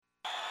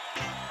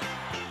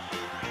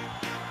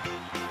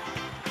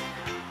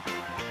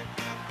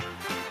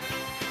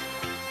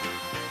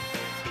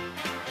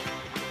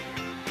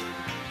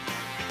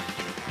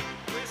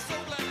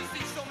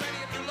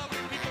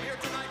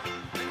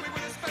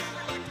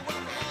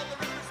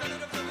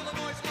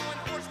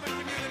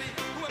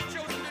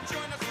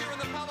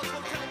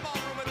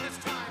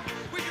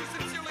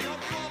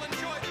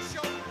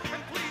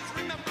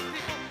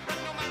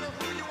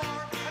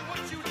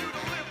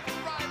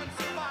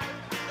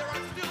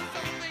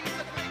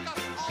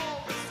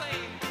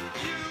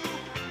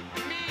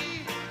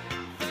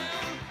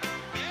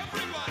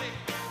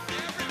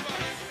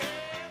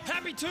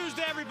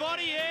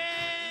everybody,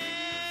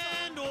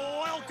 and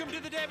welcome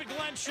to the David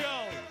Glenn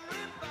Show.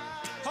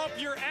 Hope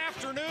your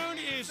afternoon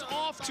is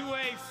off to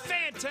a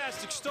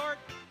fantastic start.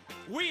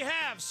 We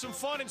have some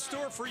fun in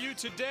store for you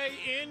today,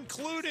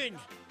 including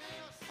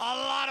a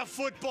lot of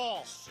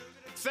football.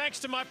 Thanks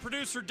to my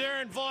producer,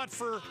 Darren Vaught,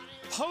 for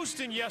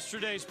hosting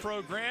yesterday's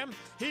program.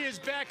 He is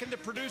back in the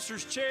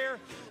producer's chair.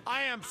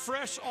 I am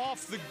fresh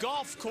off the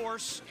golf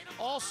course,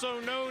 also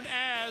known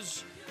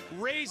as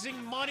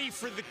raising money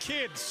for the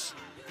kids.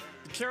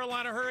 The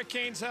Carolina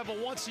Hurricanes have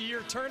a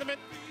once-a-year tournament.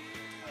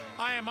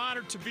 I am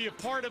honored to be a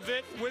part of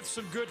it with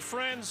some good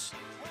friends.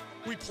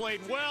 We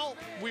played well.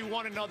 We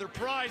won another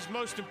prize.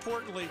 Most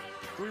importantly,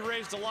 we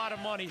raised a lot of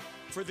money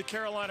for the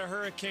Carolina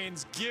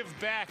Hurricanes Give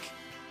Back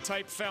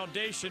type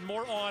foundation.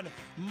 More on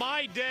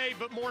my day,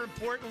 but more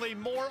importantly,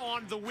 more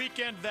on the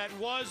weekend that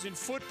was in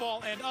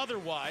football and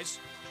otherwise.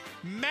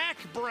 Mack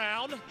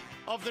Brown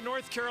of the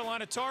North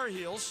Carolina Tar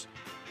Heels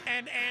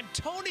and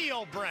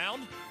Antonio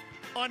Brown,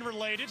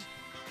 unrelated,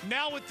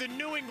 now with the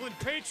New England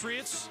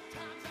Patriots,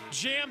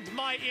 jammed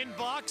my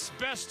inbox,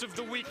 best of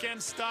the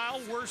weekend style,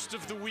 worst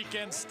of the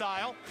weekend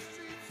style.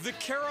 The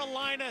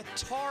Carolina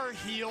Tar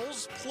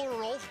Heels,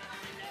 plural,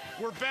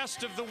 were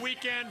best of the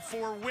weekend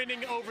for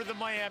winning over the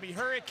Miami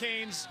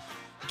Hurricanes,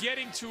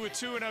 getting to a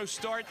 2-0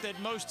 start that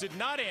most did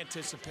not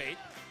anticipate.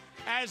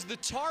 As the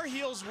Tar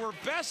Heels were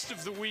best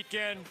of the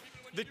weekend,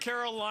 the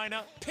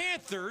Carolina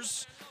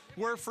Panthers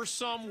were for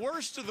some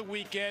worst of the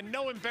weekend.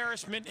 No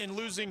embarrassment in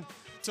losing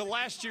to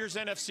last year's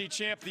NFC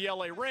champ, the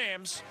LA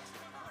Rams.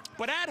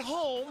 But at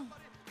home,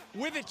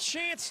 with a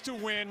chance to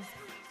win,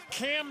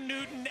 Cam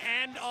Newton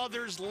and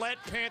others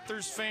let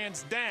Panthers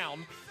fans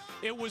down.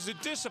 It was a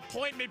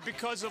disappointment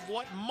because of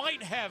what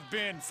might have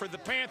been for the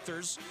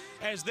Panthers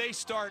as they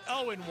start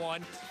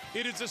 0-1.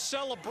 It is a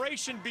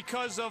celebration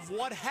because of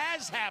what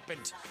has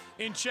happened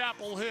in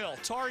Chapel Hill.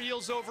 Tar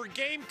Heels over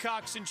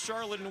Gamecocks in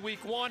Charlotte in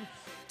Week 1.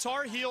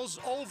 Tar Heels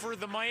over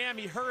the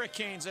Miami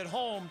Hurricanes at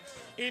home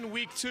in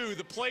Week 2.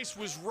 The place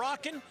was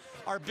rocking.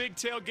 Our big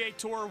tailgate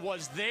tour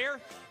was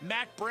there.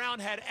 Mack Brown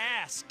had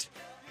asked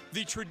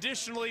the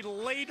traditionally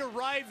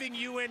late-arriving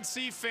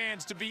UNC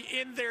fans to be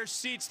in their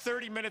seats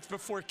 30 minutes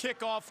before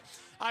kickoff.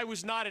 I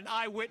was not an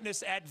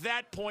eyewitness at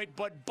that point,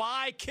 but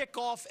by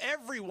kickoff,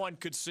 everyone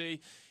could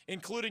see,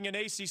 including an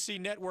ACC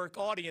network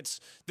audience,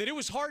 that it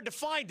was hard to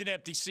find an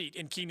empty seat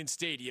in Kenan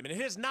Stadium. And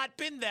it has not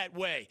been that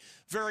way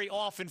very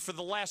often for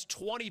the last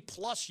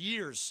 20-plus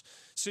years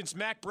since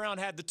Mack Brown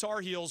had the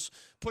Tar Heels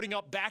putting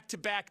up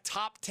back-to-back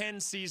top 10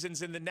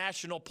 seasons in the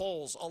national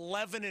polls,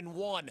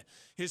 11-1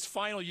 his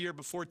final year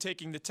before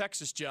taking the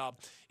Texas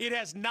job. It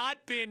has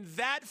not been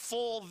that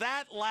full,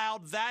 that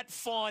loud, that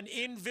fun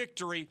in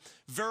victory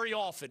very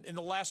often in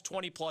the last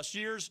 20-plus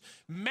years.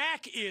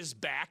 Mack is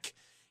back.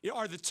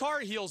 Are the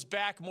Tar Heels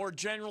back more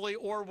generally,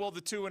 or will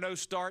the 2-0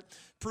 start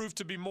prove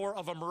to be more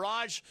of a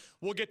mirage?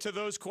 We'll get to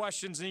those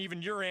questions and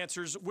even your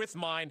answers with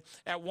mine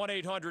at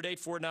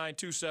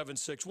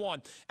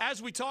 1-800-849-2761.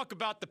 As we talk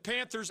about the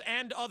Panthers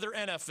and other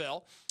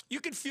NFL,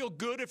 you can feel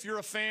good if you're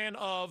a fan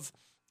of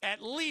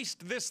at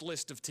least this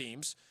list of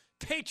teams.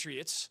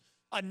 Patriots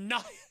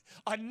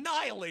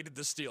annihilated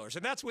the Steelers,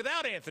 and that's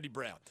without Anthony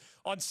Brown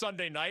on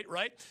Sunday night,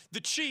 right? The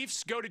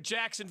Chiefs go to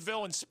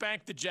Jacksonville and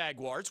spank the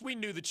Jaguars. We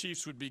knew the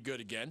Chiefs would be good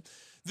again.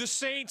 The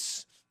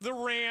Saints, the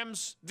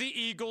Rams, the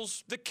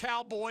Eagles, the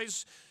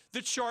Cowboys,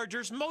 the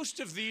Chargers, most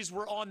of these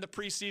were on the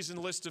preseason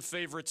list of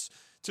favorites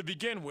to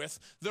begin with.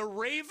 The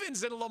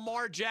Ravens and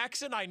Lamar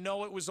Jackson, I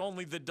know it was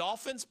only the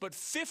Dolphins, but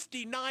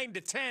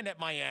 59-10 at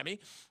Miami.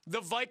 The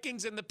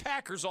Vikings and the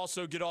Packers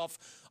also get off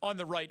on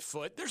the right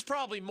foot. There's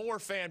probably more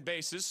fan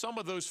bases. Some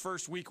of those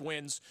first week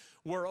wins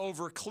were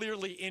over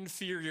clearly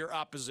inferior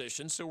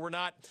opposition, so we're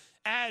not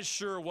as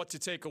sure what to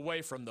take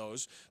away from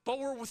those. But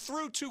we're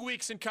through 2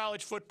 weeks in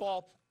college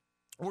football.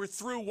 We're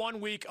through 1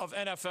 week of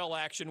NFL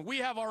action. We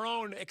have our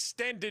own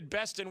extended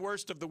best and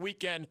worst of the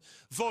weekend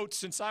votes.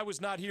 Since I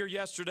was not here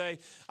yesterday,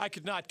 I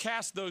could not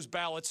cast those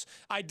ballots.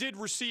 I did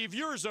receive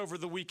yours over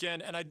the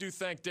weekend, and I do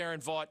thank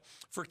Darren Vaught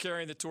for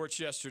carrying the torch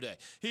yesterday.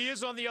 He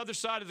is on the other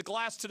side of the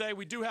glass today.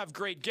 We do have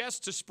great guests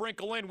to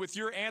sprinkle in with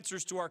your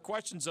answers to our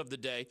questions of the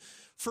day.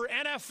 For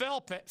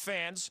NFL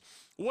fans,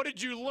 what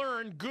did you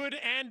learn, good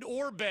and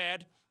or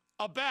bad,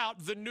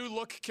 about the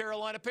new-look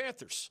Carolina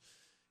Panthers?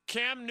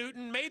 Cam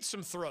Newton made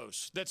some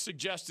throws that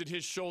suggested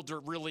his shoulder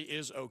really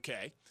is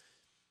okay.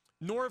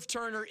 Norv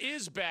Turner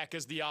is back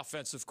as the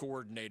offensive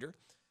coordinator.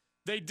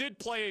 They did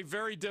play a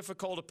very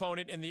difficult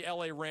opponent in the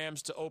LA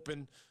Rams to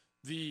open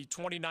the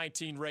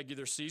 2019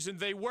 regular season.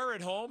 They were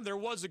at home. There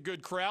was a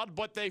good crowd,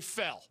 but they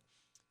fell.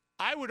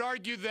 I would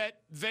argue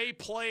that they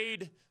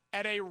played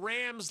at a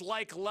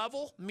Rams-like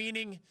level,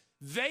 meaning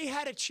they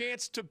had a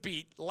chance to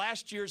beat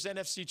last year's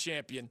NFC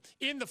champion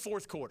in the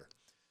fourth quarter.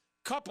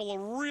 Couple of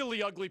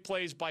really ugly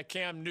plays by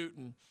Cam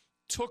Newton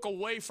took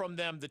away from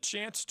them the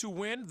chance to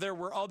win. There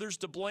were others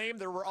to blame.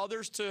 There were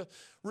others to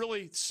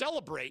really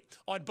celebrate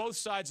on both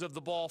sides of the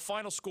ball.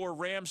 Final score,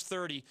 Rams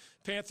 30,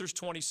 Panthers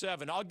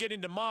 27. I'll get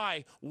into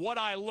what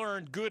I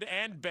learned, good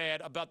and bad,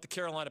 about the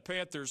Carolina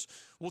Panthers.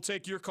 We'll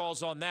take your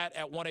calls on that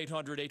at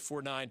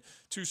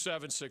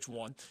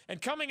 1-800-849-2761.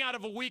 And coming out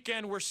of a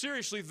weekend where,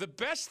 seriously, the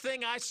best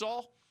thing I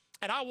saw,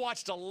 and I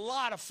watched a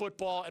lot of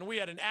football, and we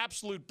had an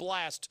absolute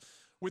blast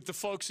with the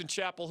folks in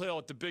Chapel Hill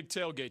at the Big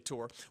Tailgate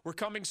Tour. We're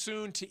coming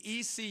soon to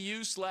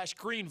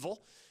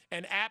ECU/Greenville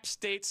and App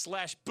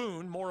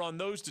State/Boone. More on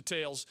those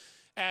details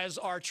as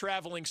our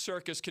traveling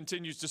circus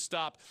continues to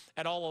stop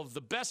at all of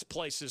the best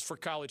places for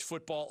college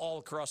football all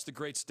across the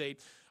great state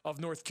of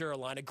North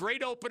Carolina.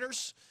 Great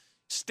openers.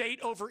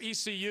 State over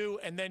ECU,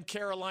 and then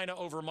Carolina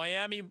over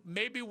Miami.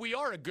 Maybe we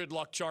are a good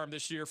luck charm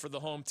this year for the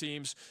home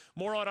teams.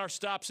 More on our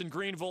stops in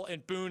Greenville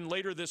and Boone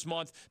later this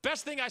month.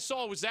 Best thing I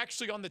saw was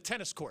actually on the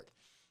tennis court.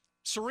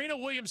 Serena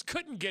Williams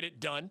couldn't get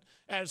it done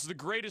as the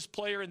greatest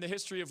player in the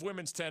history of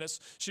women's tennis.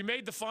 She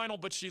made the final,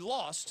 but she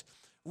lost.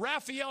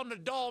 Rafael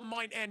Nadal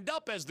might end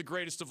up as the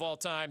greatest of all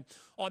time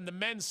on the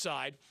men's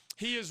side.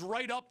 He is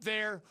right up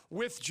there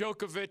with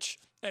Djokovic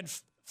and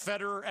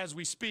Federer as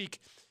we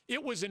speak.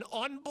 It was an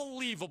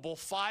unbelievable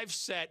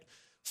 5-set,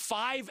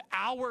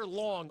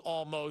 5-hour-long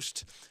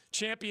almost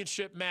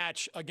championship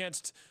match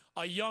against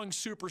a young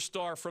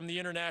superstar from the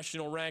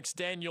international ranks,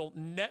 Daniil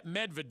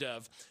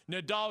Medvedev.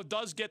 Nadal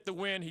does get the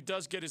win. He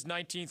does get his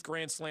 19th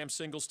Grand Slam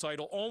singles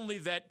title, only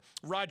that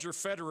Roger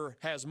Federer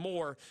has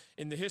more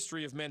in the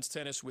history of men's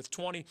tennis with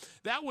 20.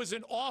 That was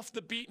an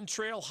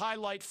off-the-beaten-trail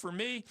highlight for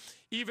me,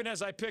 even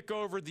as I pick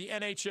over the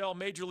NHL,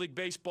 Major League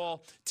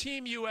Baseball,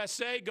 Team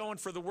USA going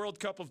for the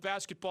World Cup of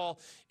Basketball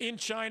in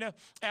China.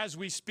 As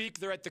we speak,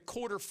 they're at the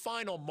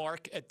quarterfinal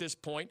mark at this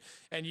point.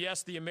 And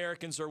yes, the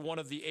Americans are one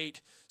of the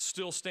 8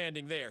 still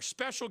standing there.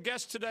 Special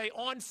guest today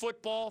on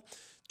football,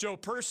 Joe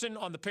Person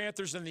on the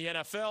Panthers and the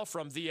NFL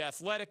from The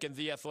Athletic and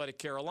The Athletic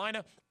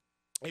Carolina,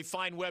 a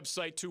fine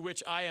website to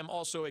which I am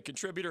also a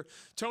contributor.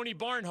 Tony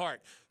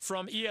Barnhart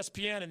from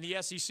ESPN and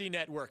the SEC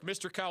Network,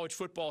 Mr. College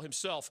Football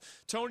himself.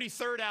 Tony,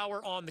 third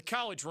hour on the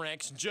college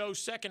ranks. Joe,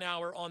 second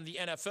hour on the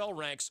NFL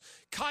ranks.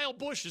 Kyle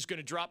Busch is going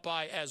to drop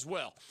by as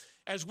well.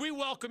 As we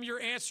welcome your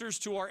answers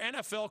to our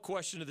NFL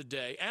question of the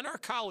day and our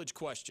college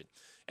question.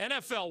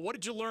 NFL, what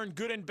did you learn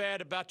good and bad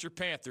about your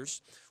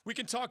Panthers? We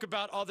can talk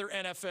about other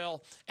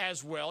NFL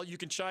as well. You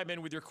can chime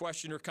in with your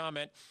question or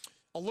comment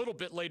a little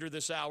bit later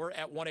this hour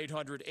at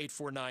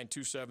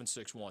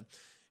 1-800-849-2761.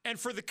 And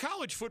for the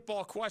college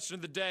football question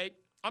of the day,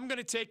 I'm going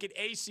to take it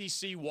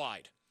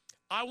ACC-wide.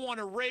 I want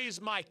to raise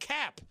my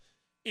cap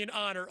in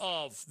honor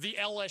of the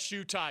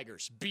LSU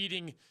Tigers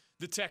beating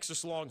the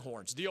Texas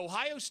Longhorns. The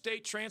Ohio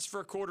State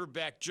transfer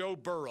quarterback Joe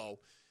Burrow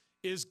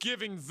is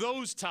giving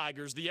those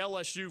Tigers, the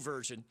LSU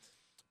version,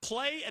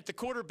 play at the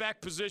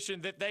quarterback position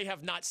that they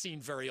have not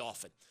seen very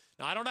often.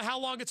 Now, I don't know how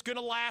long it's going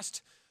to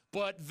last,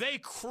 but they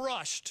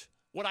crushed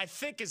what I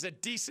think is a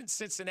decent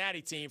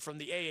Cincinnati team from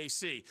the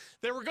AAC.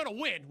 They were going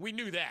to win. We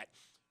knew that.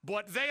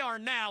 But they are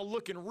now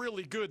looking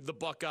really good, the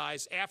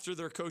Buckeyes, after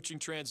their coaching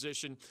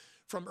transition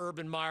from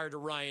Urban Meyer to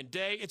Ryan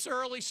Day. It's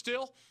early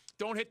still.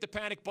 Don't hit the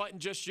panic button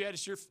just yet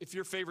if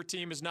your favorite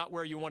team is not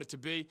where you want it to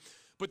be.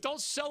 But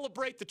don't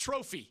celebrate the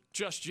trophy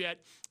just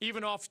yet,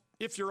 even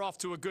if you're off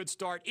to a good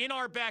start. In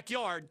our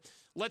backyard,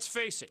 let's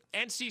face it,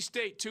 NC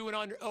State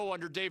 2-0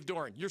 under Dave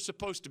Doeren. You're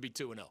supposed to be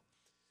 2-0.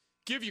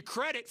 Give you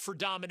credit for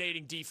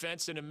dominating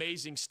defense and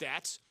amazing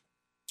stats.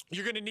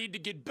 You're going to need to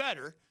get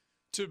better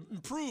to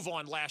improve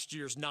on last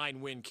year's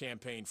 9-win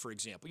campaign, for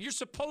example. You're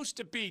supposed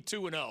to be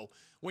 2-0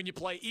 when you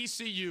play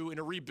ECU in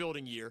a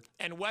rebuilding year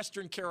and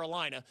Western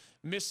Carolina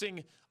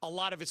missing a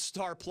lot of its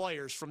star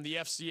players from the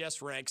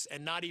FCS ranks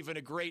and not even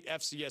a great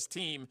FCS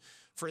team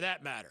for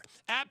that matter.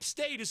 App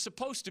State is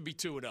supposed to be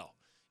 2-0.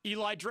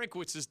 Eli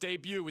Drinkwitz's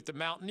debut with the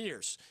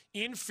Mountaineers.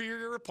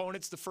 Inferior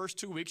opponents the first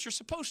 2 weeks, you're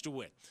supposed to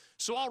win.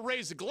 So I'll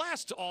raise a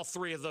glass to all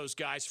 3 of those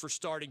guys for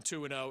starting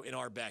 2-0 in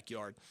our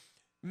backyard.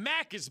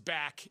 Mac is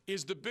back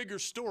is the bigger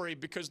story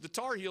because the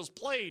Tar Heels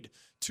played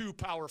 2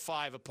 Power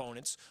 5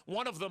 opponents,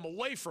 one of them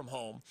away from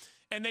home,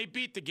 and they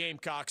beat the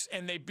Gamecocks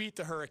and they beat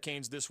the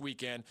Hurricanes this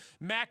weekend.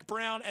 Mac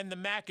Brown and the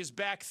Mac is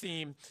back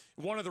theme,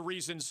 one of the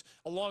reasons,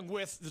 along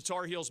with the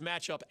Tar Heels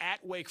matchup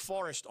at Wake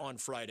Forest on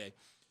Friday.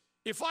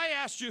 If I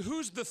asked you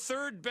who's the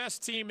 3rd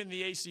best team in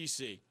the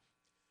ACC,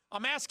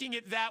 I'm asking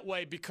it that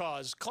way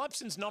because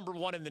Clemson's number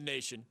 1 in the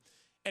nation.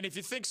 And if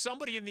you think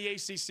somebody in the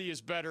ACC is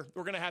better,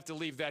 we're going to have to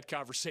leave that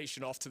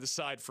conversation off to the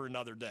side for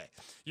another day.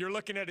 You're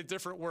looking at a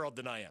different world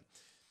than I am.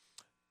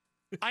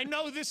 I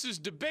know this is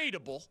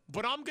debatable,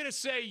 but I'm going to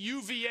say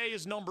UVA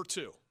is number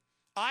 2.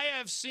 I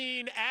have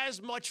seen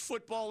as much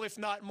football, if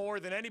not more,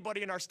 than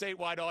anybody in our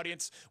statewide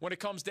audience when it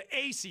comes to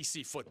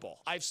ACC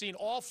football. I've seen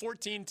all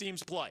 14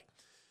 teams play,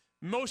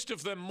 most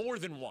of them more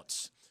than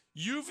once.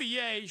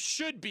 UVA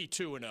should be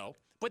 2-0,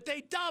 but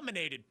they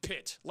dominated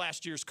Pitt,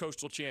 last year's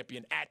Coastal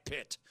champion, at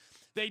Pitt.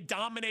 They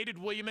dominated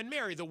William &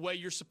 Mary the way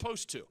you're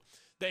supposed to.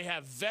 They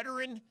have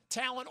veteran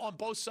talent on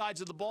both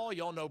sides of the ball.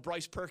 You all know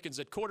Bryce Perkins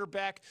at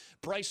quarterback.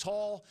 Bryce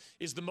Hall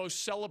is the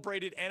most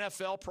celebrated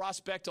NFL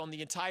prospect on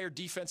the entire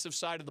defensive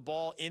side of the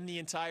ball in the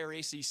entire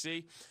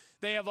ACC.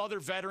 They have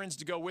other veterans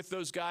to go with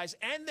those guys,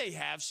 and they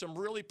have some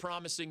really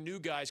promising new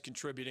guys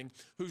contributing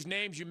whose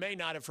names you may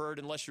not have heard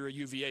unless you're a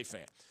UVA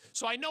fan.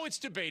 So I know it's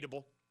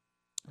debatable,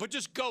 but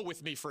just go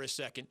with me for a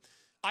second.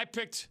 I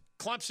picked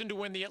Clemson to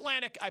win the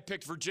Atlantic. I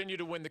picked Virginia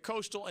to win the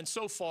Coastal, and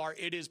so far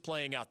it is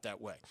playing out that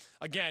way.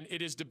 Again,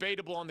 it is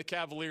debatable on the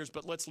Cavaliers,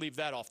 but let's leave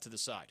that off to the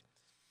side.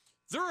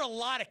 There are a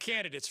lot of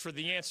candidates for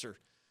the answer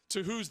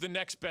to who's the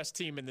next best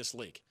team in this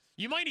league.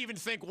 You might even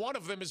think one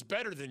of them is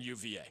better than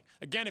UVA.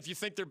 Again, if you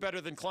think they're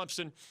better than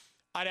Clemson,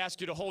 I'd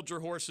ask you to hold your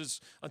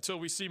horses until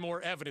we see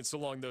more evidence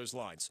along those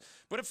lines.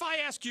 But if I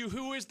ask you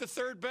who is the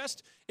third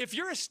best, if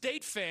you're a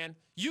State fan,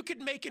 you could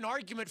make an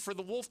argument for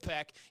the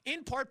Wolfpack,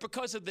 in part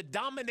because of the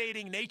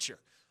dominating nature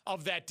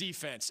of that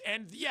defense.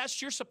 And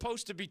yes, you're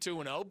supposed to be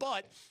 2-0,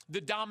 but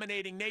the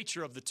dominating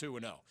nature of the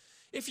 2-0.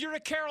 If you're a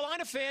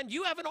Carolina fan,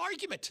 you have an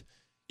argument.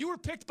 You were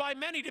picked by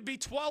many to be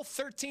 12th,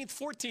 13th,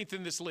 14th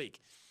in this league.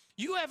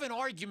 You have an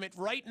argument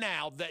right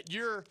now that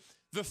you're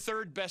the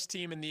third best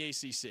team in the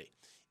ACC.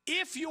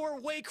 If you're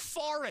Wake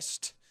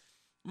Forest,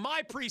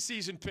 my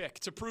preseason pick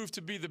to prove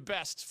to be the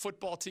best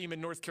football team in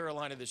North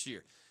Carolina this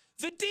year,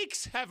 the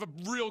Deacs have a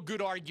real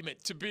good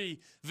argument to be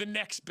the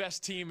next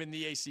best team in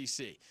the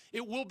ACC.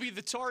 It will be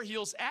the Tar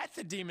Heels at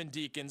the Demon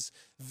Deacons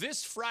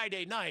this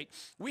Friday night.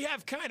 We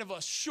have kind of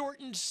a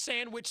shortened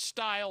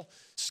sandwich-style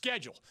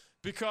schedule,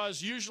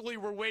 because usually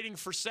we're waiting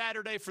for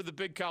Saturday for the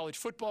big college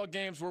football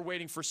games. We're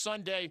waiting for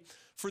Sunday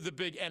for the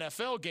big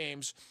NFL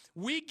games.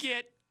 We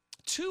get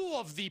two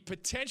of the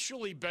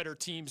potentially better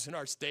teams in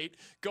our state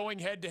going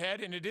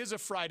head-to-head, and it is a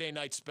Friday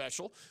night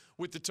special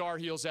with the Tar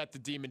Heels at the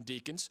Demon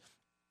Deacons.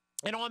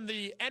 And on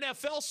the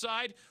NFL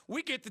side,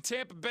 we get the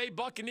Tampa Bay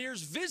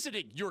Buccaneers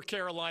visiting your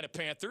Carolina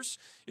Panthers.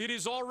 It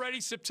is already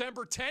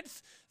September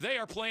 10th. They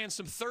are playing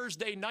some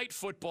Thursday night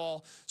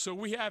football. So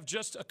we have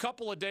just a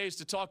couple of days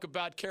to talk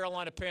about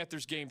Carolina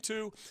Panthers Game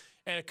 2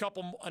 and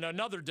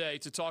another day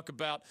to talk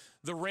about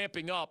the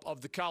ramping up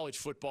of the college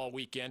football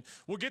weekend.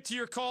 We'll get to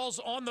your calls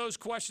on those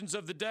questions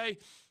of the day.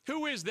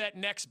 Who is that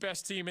next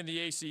best team in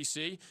the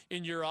ACC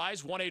in your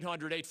eyes?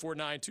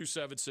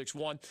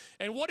 1-800-849-2761.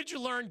 And what did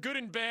you learn, good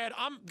and bad?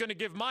 I'm going to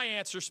give my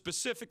answer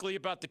specifically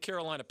about the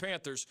Carolina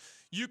Panthers.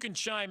 You can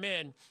chime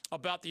in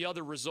about the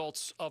other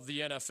results of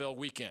the NFL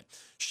weekend.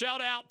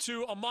 Shout out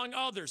to, among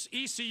others,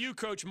 ECU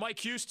coach Mike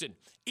Houston,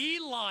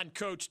 Elon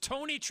coach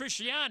Tony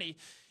Trisciani,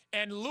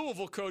 and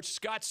Louisville coach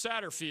Scott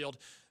Satterfield.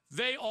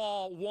 They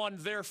all won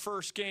their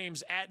first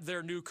games at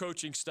their new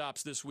coaching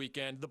stops this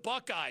weekend. The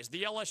Buckeyes,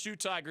 the LSU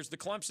Tigers, the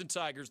Clemson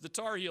Tigers, the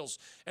Tar Heels,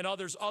 and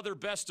others, other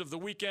best of the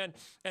weekend.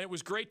 And it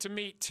was great to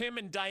meet Tim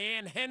and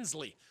Diane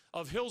Hensley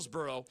of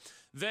Hillsboro.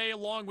 They,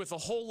 along with a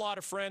whole lot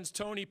of friends,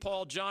 Tony,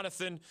 Paul,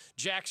 Jonathan,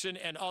 Jackson,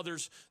 and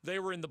others, they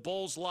were in the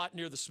Bowles lot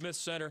near the Smith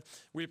Center.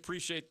 We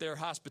appreciate their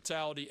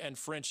hospitality and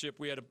friendship.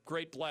 We had a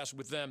great blast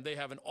with them. They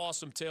have an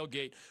awesome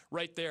tailgate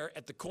right there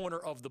at the corner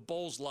of the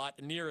Bowles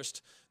lot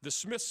nearest the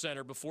Smith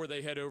Center before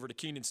they head over to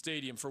Kenan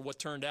Stadium for what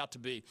turned out to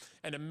be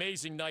an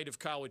amazing night of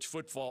college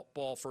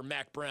football for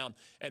Mack Brown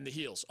and the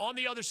Heels. On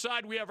the other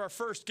side, we have our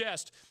first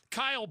guest,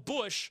 Kyle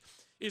Busch,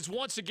 is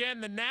once again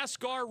the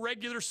NASCAR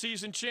regular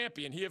season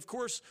champion. He, of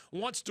course,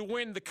 wants to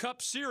win the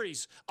Cup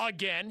Series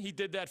again. He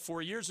did that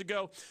 4 years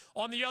ago.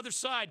 On the other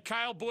side,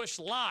 Kyle Busch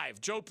live.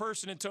 Joe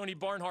Person and Tony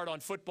Barnhart on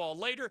football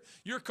later.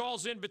 Your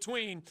calls in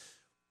between.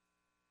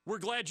 We're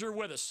glad you're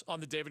with us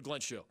on The David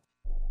Glenn Show.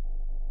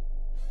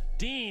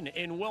 Dean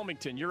in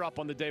Wilmington, you're up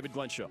on The David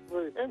Glenn Show.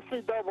 The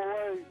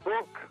NCAA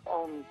book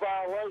on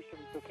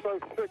violations is so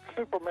thick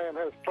Superman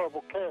has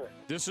trouble carrying.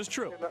 This is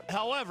true.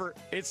 However,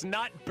 it's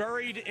not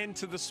buried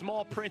into the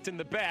small print in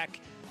the back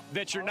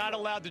that you're not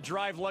allowed to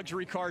drive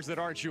luxury cars that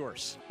aren't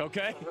yours,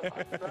 okay?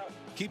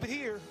 Keep it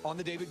here on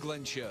The David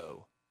Glenn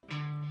Show.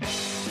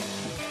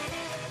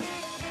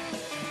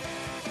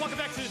 Welcome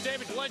back to the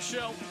David Glenn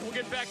Show. We'll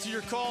get back to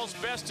your calls,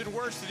 best and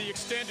worst of the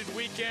extended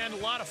weekend, a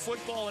lot of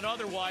football and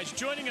otherwise.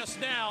 Joining us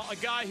now, a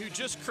guy who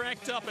just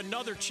cranked up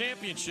another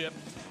championship.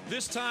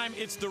 This time,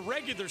 it's the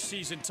regular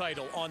season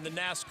title on the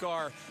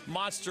NASCAR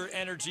Monster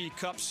Energy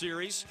Cup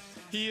Series.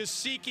 He is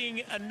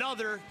seeking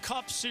another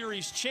Cup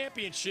Series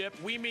championship.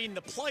 We mean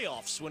the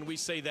playoffs when we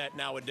say that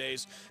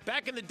nowadays.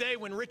 Back in the day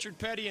when Richard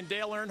Petty and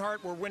Dale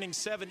Earnhardt were winning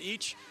 7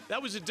 each,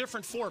 that was a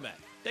different format.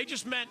 They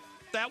just meant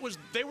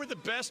they were the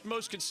best,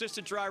 most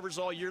consistent drivers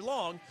all year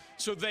long,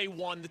 so they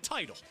won the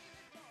title.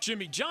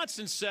 Jimmy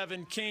Johnson's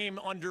 7 came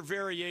under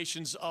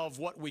variations of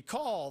what we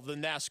call the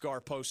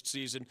NASCAR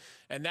postseason,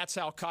 and that's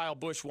how Kyle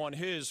Busch won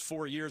his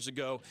 4 years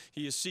ago.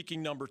 He is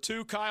seeking number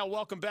 2. Kyle,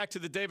 welcome back to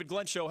the David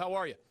Glenn Show. How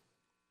are you?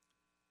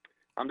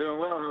 I'm doing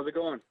well. How's it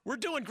going? We're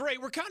doing great.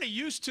 We're kind of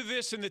used to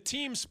this in the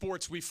team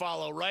sports we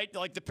follow, right?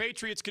 Like the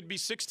Patriots could be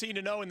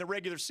 16-0 in the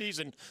regular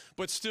season,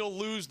 but still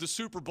lose the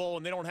Super Bowl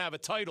and they don't have a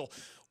title.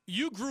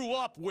 You grew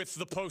up with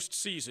the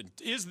postseason.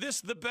 Is this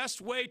the best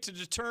way to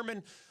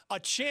determine a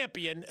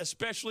champion,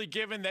 especially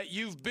given that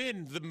you've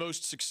been the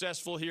most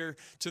successful here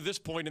to this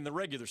point in the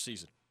regular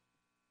season?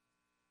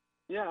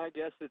 Yeah, I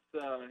guess it's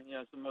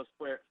it's the most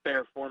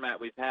fair format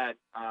we've had.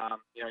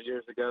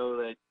 Years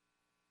ago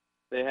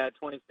they had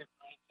 26 weeks,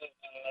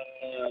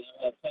 you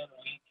had 10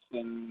 weeks,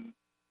 and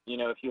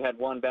if you had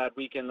one bad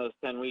week in those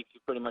 10 weeks, you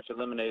pretty much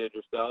eliminated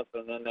yourself.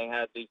 And then they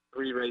had these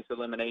 3 race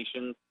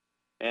eliminations,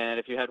 and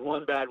if you had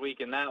one bad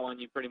week in that one,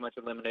 you pretty much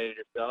eliminated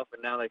yourself.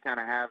 And now they kind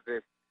of have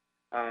this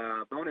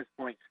bonus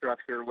point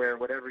structure where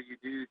whatever you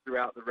do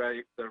throughout the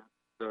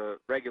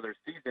regular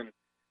season,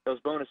 those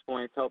bonus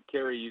points help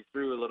carry you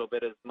through a little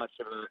bit as much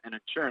of an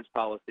insurance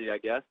policy, I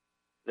guess,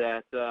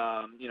 that,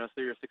 so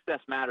your success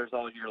matters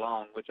all year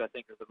long, which I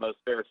think is the most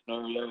fair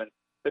scenario and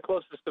the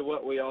closest to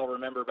what we all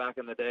remember back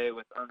in the day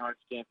with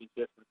Earnhardt's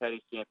championships and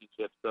Petty's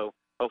championships. So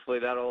hopefully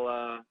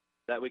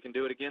that we can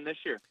do it again this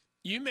year.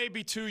 You may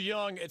be too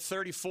young at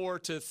 34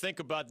 to think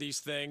about these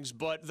things,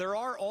 but there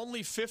are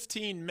only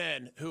 15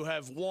 men who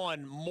have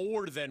won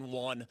more than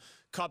one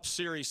Cup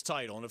Series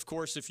title. And, of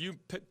course, if you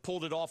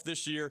pulled it off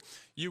this year,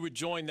 you would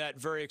join that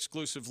very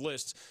exclusive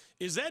list.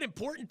 Is that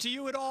important to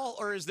you at all,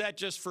 or is that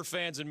just for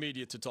fans and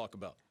media to talk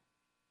about?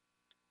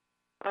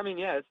 I mean,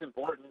 yeah, it's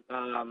important.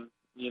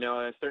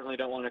 I certainly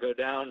don't want to go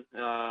down,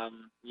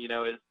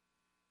 as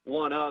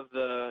one of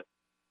the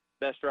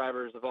best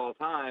drivers of all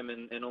time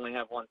and only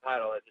have one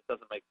title. It just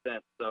doesn't make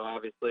sense. So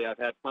obviously I've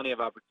had plenty of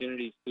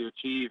opportunities to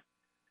achieve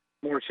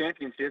more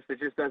championships. It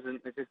just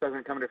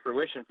doesn't come to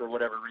fruition for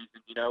whatever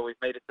reason. We've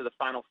made it to the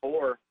Final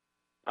Four,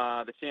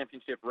 the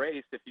championship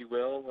race, if you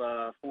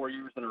will, 4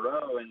 years in a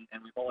row, and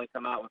we've only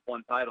come out with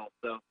one title.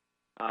 So,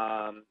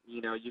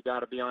 you got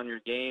to be on your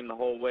game the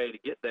whole way to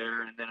get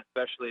there, and then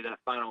especially that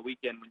final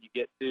weekend when you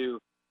get to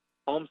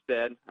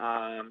Homestead,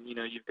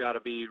 you've got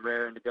to be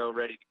raring to go,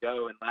 ready to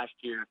go. And last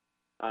year,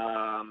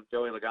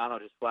 Joey Logano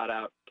just flat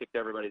out kicked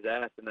everybody's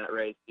ass in that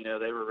race.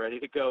 They were ready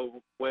to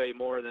go way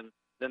more than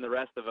the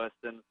rest of us.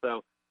 And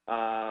so,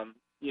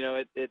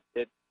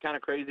 it's kind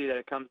of crazy that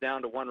it comes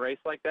down to one race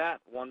like that,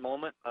 one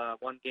moment,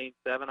 one game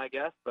 7, I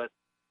guess. But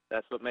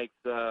that's what makes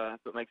it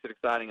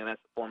exciting, and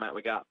that's the format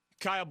we got.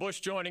 Kyle Busch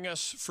joining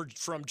us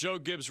from Joe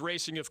Gibbs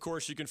Racing. Of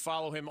course, you can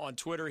follow him on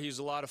Twitter. He's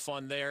a lot of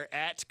fun there,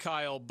 at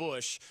Kyle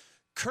Busch.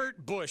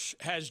 Kurt Busch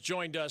has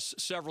joined us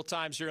several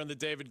times here on the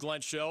David Glenn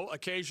Show,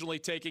 occasionally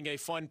taking a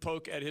fun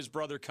poke at his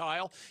brother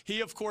Kyle. He,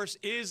 of course,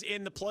 is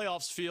in the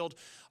playoffs field.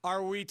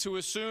 Are we to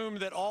assume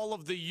that all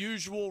of the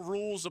usual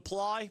rules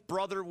apply?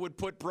 Brother would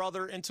put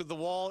brother into the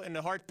wall in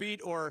a heartbeat,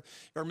 or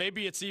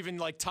maybe it's even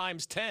like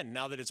times 10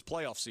 now that it's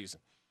playoff season?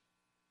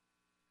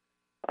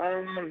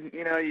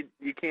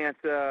 You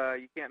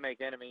can't make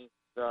enemies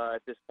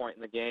at this point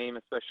in the game,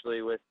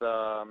 especially with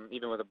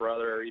even with a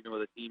brother or even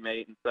with a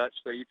teammate and such.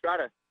 So you try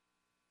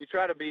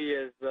to be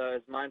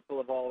as mindful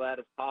of all that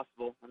as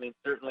possible. I mean,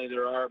 certainly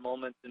there are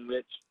moments in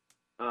which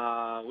we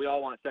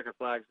all want checker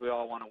flags, we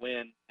all want to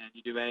win, and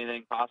you do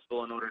anything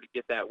possible in order to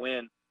get that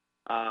win.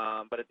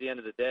 But at the end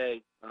of the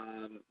day,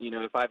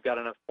 if I've got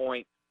enough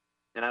points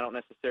and I don't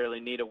necessarily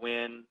need a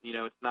win,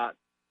 it's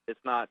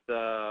not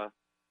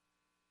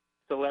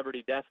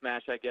celebrity death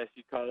match, I guess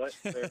you call it,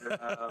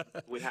 where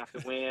we have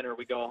to win or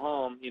we go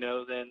home,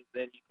 then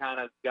you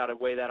kind of got to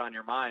weigh that on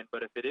your mind.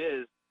 But if it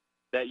is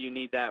that you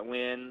need that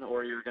win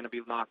or you're going to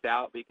be knocked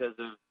out because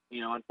of,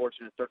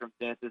 unfortunate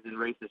circumstances in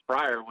races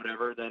prior or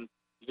whatever, then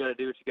you got to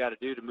do what you got to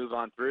do to move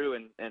on through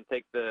and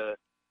take the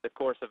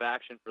course of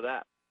action for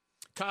that.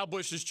 Kyle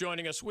Busch is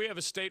joining us. We have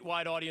a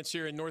statewide audience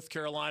here in North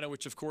Carolina,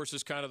 which, of course,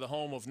 is kind of the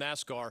home of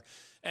NASCAR.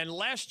 And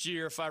last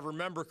year, if I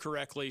remember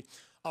correctly,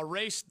 a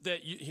race that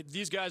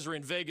these guys are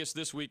in Vegas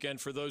this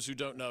weekend, for those who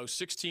don't know,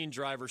 16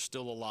 drivers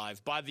still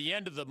alive. By the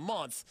end of the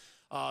month,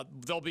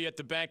 they'll be at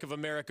the Bank of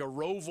America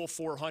Roval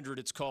 400,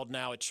 it's called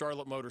now, at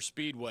Charlotte Motor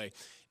Speedway.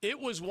 It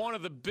was one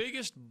of the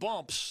biggest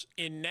bumps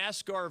in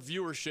NASCAR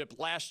viewership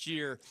last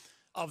year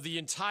of the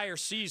entire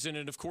season,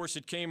 and of course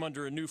it came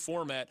under a new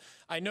format.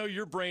 I know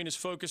your brain is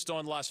focused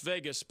on Las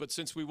Vegas, but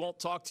since we won't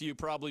talk to you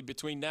probably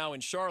between now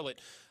and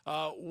Charlotte,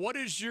 what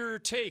is your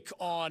take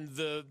on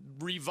the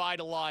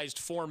revitalized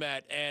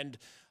format and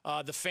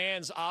the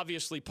fans'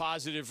 obviously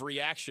positive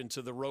reaction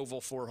to the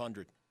Roval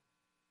 400?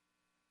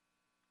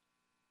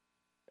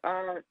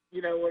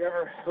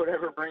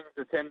 Whatever brings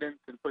attendance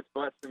and puts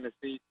butts in the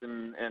seats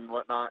and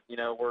whatnot,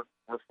 we're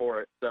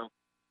for it. So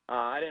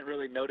I didn't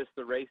really notice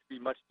the race be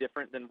much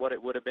different than what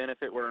it would have been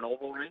if it were an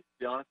oval race, to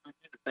be honest with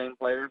you. The same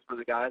players were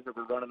the guys that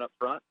were running up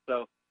front.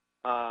 So,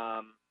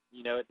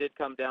 it did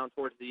come down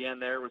towards the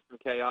end there with some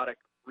chaotic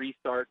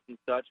restarts and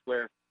such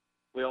where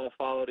we all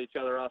followed each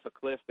other off a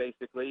cliff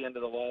basically into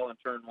the wall in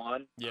turn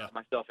 1,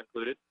 myself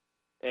included.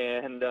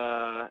 And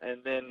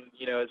then,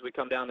 as we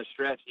come down the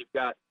stretch, you've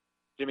got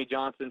Jimmy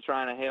Johnson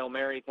trying a Hail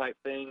Mary type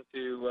thing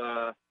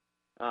to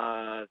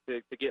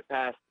get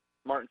past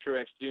Martin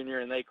Truex Jr.,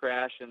 and they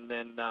crash, and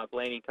then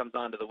Blaney comes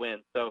on to the win.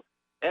 So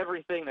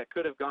everything that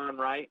could have gone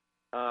right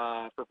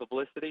for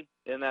publicity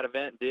in that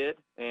event did,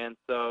 and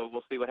so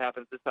we'll see what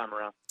happens this time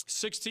around.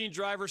 16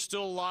 drivers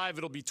still alive.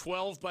 It'll be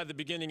 12 by the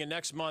beginning of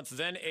next month,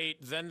 then 8,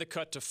 then the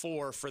cut to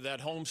 4 for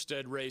that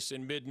Homestead race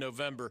in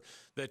mid-November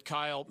that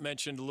Kyle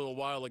mentioned a little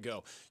while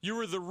ago. You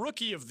were the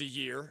Rookie of the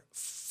Year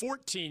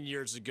 14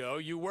 years ago.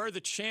 You were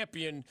the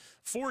champion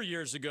 4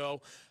 years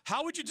ago.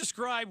 How would you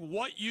describe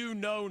what you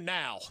know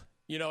now,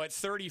 at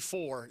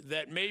 34,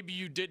 that maybe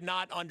you did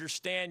not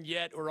understand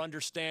yet or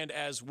understand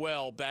as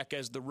well back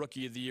as the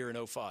Rookie of the Year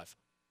in 05?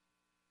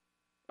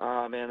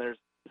 Man, there's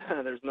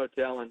no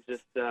telling.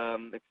 Just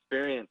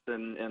experience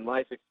and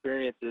life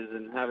experiences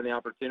and having the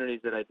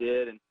opportunities that I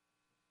did. And,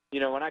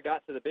 when I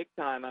got to the big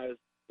time, I was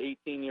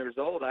 18 years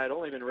old. I had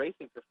only been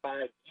racing for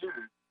 5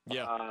 years.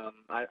 Yeah.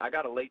 I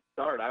got a late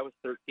start. I was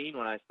 13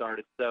 when I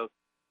started. So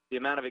the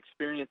amount of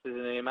experiences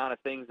and the amount of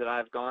things that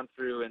I've gone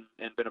through and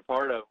been a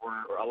part of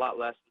were a lot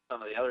less than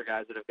some of the other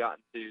guys that have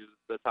gotten to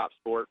the top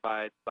sport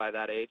by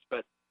that age.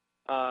 But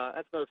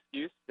that's no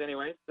excuse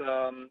anyways.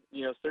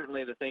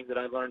 Certainly the things that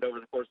I've learned over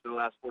the course of the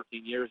last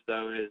 14 years,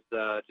 though, is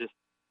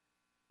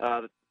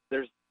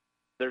there's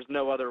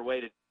no other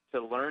way to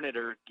learn it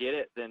or get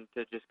it than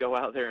to just go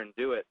out there and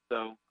do it.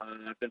 So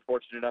I've been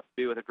fortunate enough to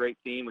be with a great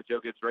team with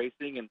Joe Gibbs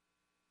Racing and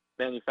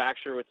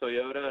manufacturer with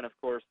Toyota, and of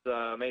course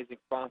amazing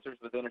sponsors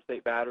with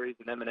Interstate Batteries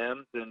and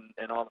M&Ms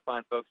and all the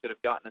fine folks that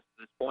have gotten us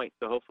to this point.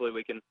 So hopefully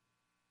we can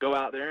go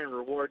out there and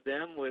reward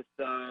them with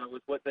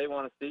what they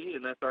want to see,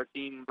 and that's our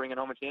team bringing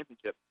home a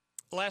championship.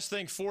 Last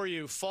thing for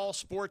you, fall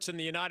sports in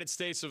the United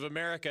States of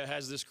America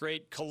has this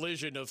great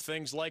collision of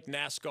things like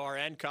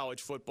NASCAR and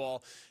college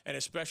football, and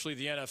especially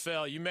the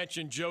NFL. You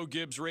mentioned Joe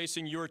Gibbs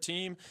Racing, your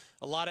team.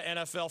 A lot of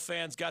NFL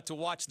fans got to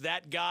watch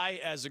that guy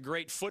as a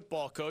great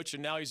football coach,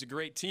 and now he's a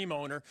great team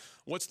owner.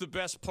 What's the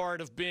best part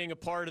of being a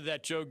part of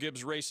that Joe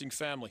Gibbs Racing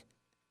family?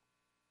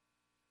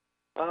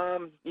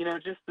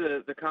 Just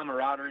the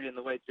camaraderie and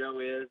the way Joe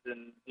is,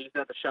 and he's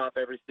at the shop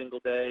every single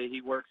day. He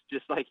works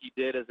just like he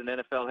did as an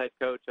NFL head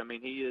coach. I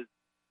mean, he is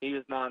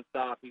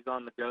nonstop. He's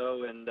on the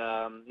go, and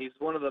he's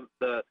one of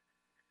the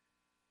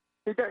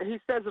he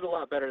says it a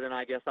lot better than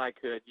I guess I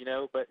could,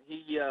 but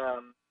he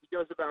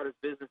goes about his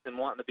business and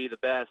wanting to be the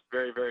best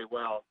very, very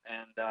well,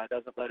 and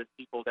doesn't let his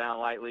people down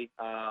lightly.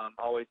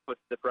 Always puts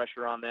the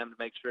pressure on them to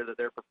make sure that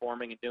they're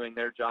performing and doing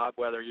their job,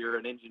 whether you're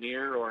an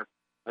engineer or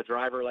a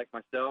driver like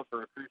myself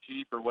or a crew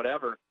chief or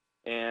whatever.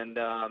 And,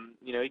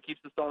 he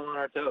keeps us all on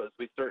our toes.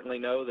 We certainly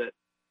know that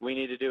we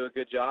need to do a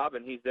good job,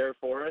 and he's there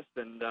for us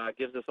and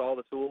gives us all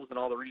the tools and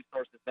all the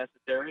resources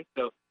necessary.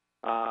 So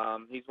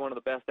he's one of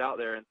the best out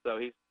there, and so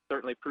he's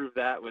certainly proved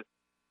that with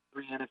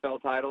 3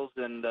 NFL titles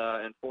and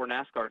 4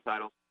 NASCAR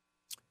titles.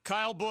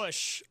 Kyle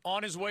Busch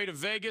on his way to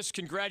Vegas.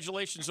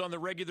 Congratulations on the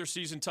regular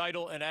season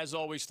title, and as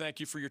always, thank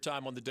you for your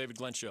time on the David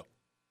Glenn Show.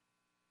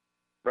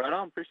 Right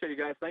on. Appreciate you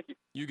guys. Thank you.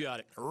 You got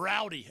it.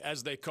 Rowdy,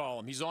 as they call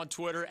him. He's on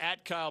Twitter,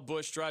 at Kyle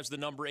Busch, drives the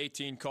number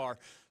 18 car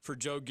for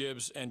Joe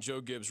Gibbs and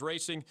Joe Gibbs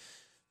Racing.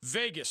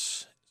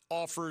 Vegas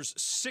offers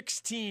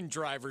 16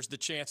 drivers the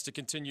chance to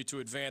continue to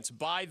advance.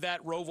 By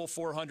that Roval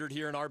 400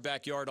 here in our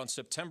backyard on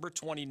September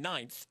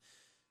 29th,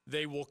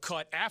 they will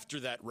cut after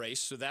that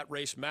race, so that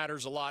race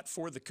matters a lot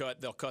for the cut.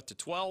 They'll cut to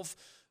 12,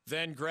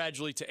 then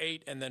gradually to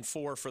 8, and then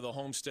 4 for the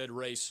Homestead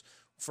race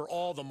for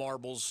all the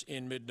marbles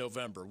in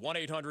mid-November.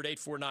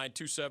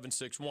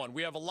 1-800-849-2761.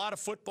 We have a lot of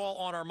football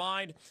on our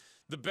mind,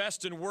 the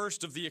best and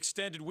worst of the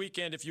extended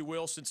weekend, if you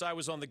will, since I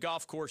was on the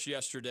golf course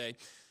yesterday.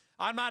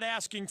 I'm not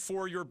asking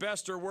for your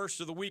best or worst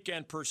of the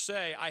weekend per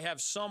se. I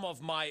have some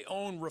of my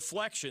own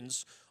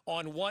reflections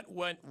on what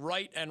went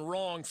right and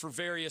wrong for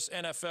various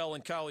NFL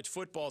and college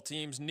football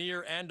teams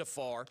near and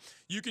afar.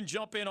 You can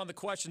jump in on the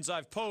questions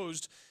I've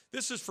posed.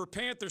 This is for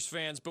Panthers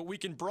fans, but we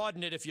can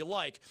broaden it if you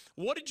like.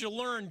 What did you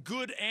learn,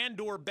 good and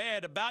or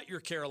bad, about your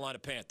Carolina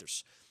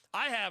Panthers?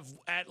 I have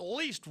at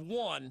least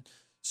one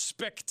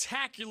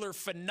spectacular,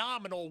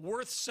 phenomenal,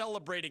 worth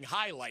celebrating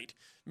highlight,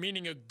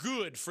 meaning a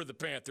good for the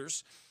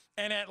Panthers,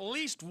 and at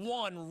least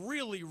one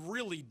really,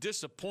 really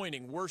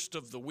disappointing worst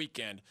of the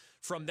weekend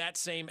from that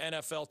same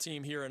NFL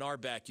team here in our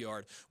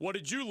backyard. What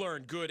did you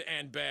learn, good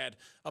and bad,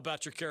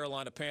 about your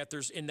Carolina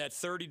Panthers in that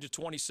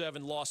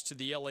 30-27 loss to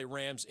the LA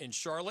Rams in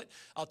Charlotte?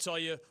 I'll tell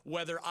you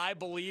whether I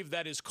believe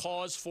that is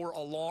cause for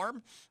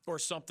alarm or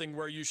something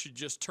where you should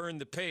just turn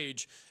the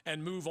page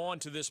and move on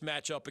to this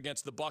matchup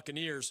against the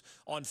Buccaneers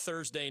on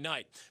Thursday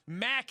night.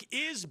 Mac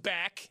is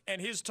back,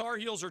 and his Tar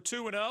Heels are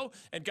 2-0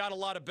 and got a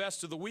lot of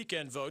best of the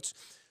weekend votes.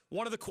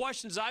 One of the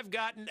questions I've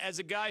gotten as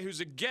a guy who's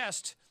a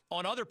guest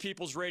on other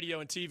people's radio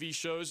and TV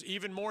shows,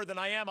 even more than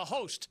I am a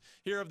host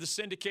here of the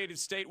syndicated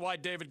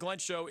statewide David Glenn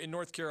Show in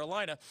North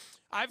Carolina,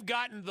 I've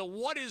gotten the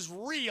what is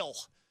real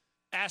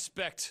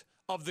aspect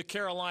of the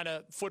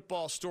Carolina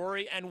football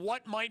story and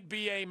what might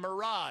be a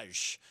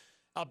mirage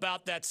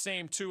about that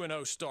same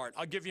 2-0 start.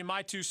 I'll give you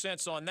my 2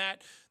 cents on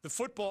that. The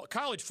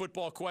college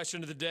football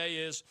question of the day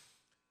is,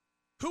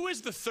 who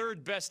is the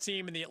 3rd best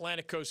team in the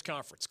Atlantic Coast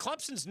Conference?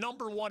 Clemson's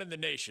number 1 in the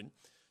nation.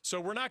 So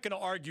we're not going to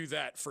argue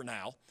that for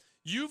now.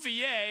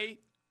 UVA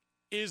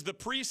is the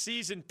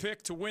preseason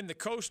pick to win the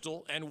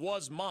Coastal and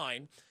was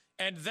mine.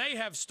 And they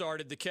have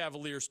started the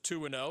Cavaliers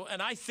 2-0,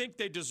 and I think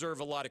they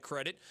deserve a lot of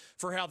credit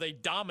for how they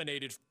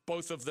dominated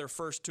both of their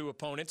first two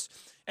opponents.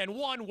 And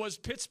one was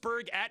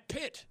Pittsburgh at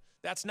Pitt.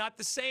 That's not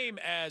the same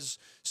as,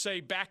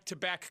 say,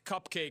 back-to-back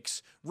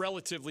cupcakes,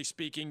 relatively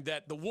speaking,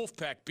 that the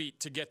Wolfpack beat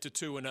to get to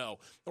 2-0,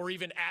 or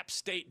even App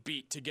State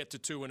beat to get to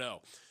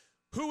 2-0.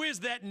 Who is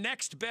that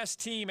next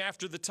best team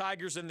after the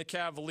Tigers and the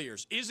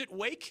Cavaliers? Is it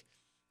Wake?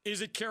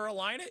 Is it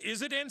Carolina?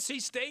 Is it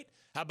NC State?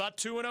 How about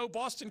 2-0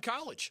 Boston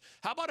College?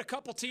 How about a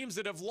couple teams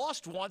that have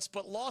lost once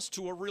but lost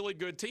to a really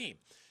good team?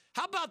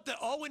 How about the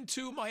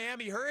 0-2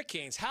 Miami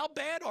Hurricanes? How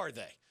bad are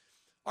they?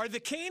 Are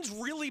the Canes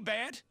really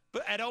bad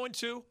at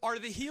 0-2? Are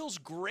the Heels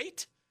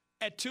great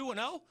at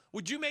 2-0?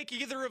 Would you make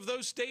either of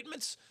those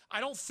statements? I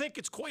don't think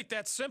it's quite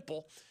that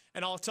simple,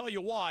 and I'll tell you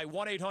why.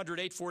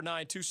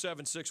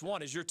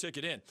 1-800-849-2761 is your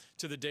ticket in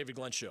to the David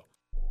Glenn Show.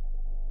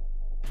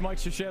 Mike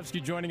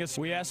Krzyzewski joining us.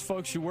 We asked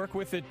folks you work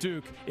with at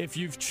Duke if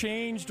you've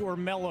changed or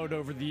mellowed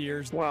over the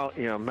years. Well,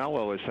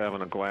 mellow is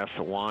having a glass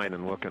of wine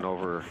and looking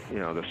over,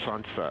 the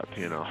sunset,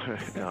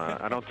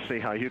 I don't see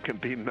how you can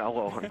be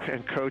mellow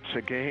and coach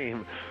a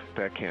game.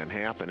 That can't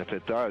happen. If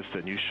it does,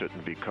 then you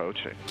shouldn't be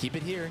coaching. Keep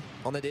it here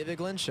on the David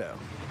Glenn Show.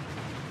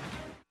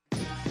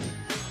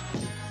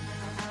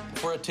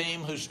 For a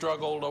team who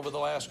struggled over the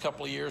last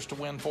couple of years to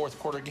win fourth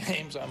quarter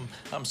games,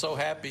 I'm so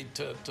happy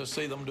to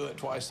see them do it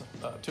twice,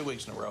 2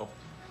 weeks in a row.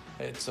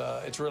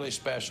 It's really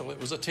special.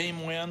 It was a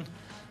team win.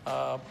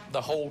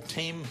 The whole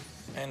team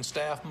and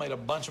staff made a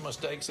bunch of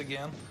mistakes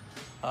again,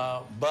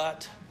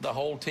 but the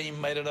whole team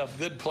made enough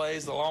good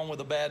plays along with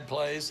the bad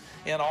plays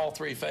in all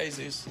three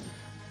phases.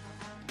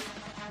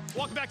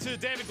 Welcome back to the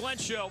David Glenn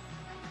Show.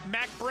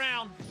 Mack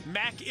Brown.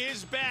 Mack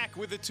is back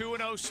with a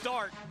 2-0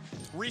 start.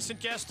 Recent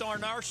guest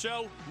on our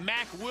show.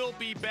 Mack will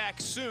be back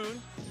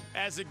soon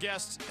as a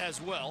guest as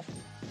well.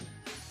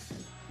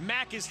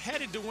 Mack is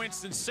headed to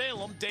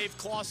Winston-Salem. Dave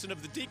Clawson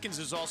of the Deacons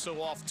is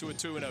also off to a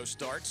 2-0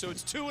 start. So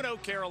it's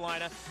 2-0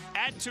 Carolina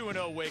at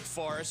 2-0 Wake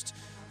Forest.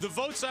 The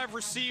votes I've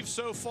received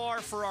so far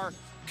for our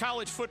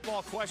college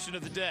football question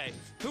of the day: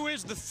 who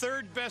is the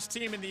third best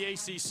team in the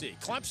ACC?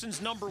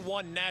 Clemson's number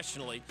one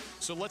nationally,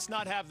 so let's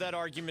not have that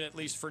argument, at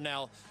least for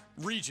now,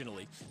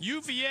 regionally.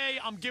 UVA,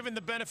 I'm giving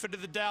the benefit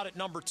of the doubt at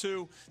number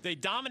 2. They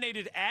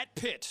dominated at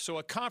Pitt, so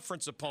a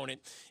conference opponent,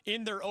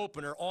 in their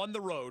opener on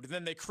the road.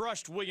 Then they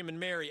crushed William &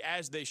 Mary,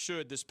 as they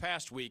should, this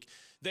past week.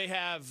 They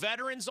have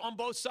veterans on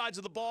both sides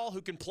of the ball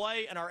who can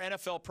play and are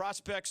NFL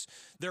prospects.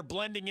 They're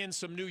blending in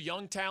some new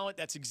young talent.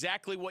 That's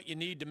exactly what you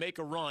need to make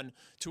a run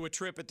to a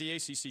trip at the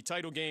ACC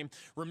title game.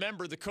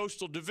 Remember, the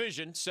Coastal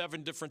Division,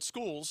 7 different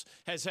schools,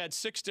 has had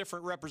 6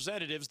 different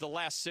representatives the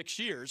last 6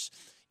 years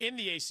in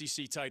the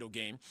ACC title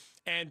game.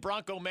 And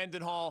Bronco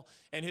Mendenhall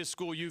and his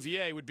school,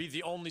 UVA, would be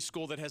the only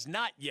school that has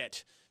not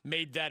yet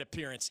made that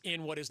appearance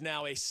in what is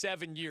now a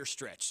 7-year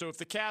stretch. So if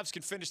the Cavs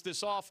can finish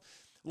this off,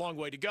 long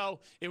way to go,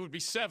 it would be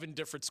 7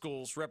 different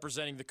schools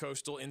representing the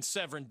Coastal in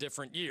 7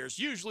 different years.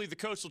 Usually the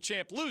Coastal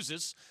champ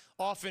loses,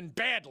 often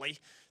badly,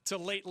 to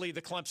lately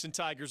the Clemson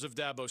Tigers of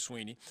Dabo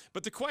Swinney.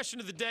 But the question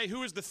of the day,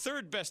 who is the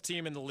third best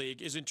team in the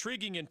league, is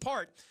intriguing in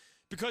part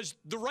because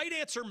the right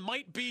answer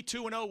might be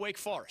 2-0 Wake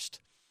Forest.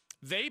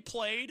 They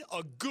played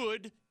a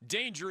good,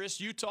 dangerous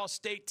Utah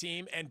State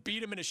team and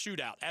beat them in a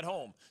shootout at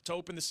home to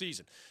open the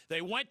season.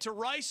 They went to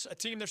Rice, a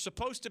team they're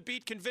supposed to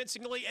beat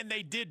convincingly, and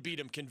they did beat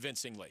them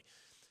convincingly.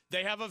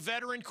 They have a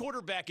veteran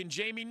quarterback in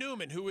Jamie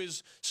Newman, who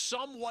is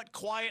somewhat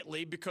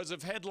quietly, because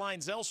of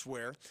headlines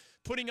elsewhere,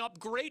 putting up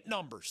great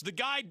numbers. The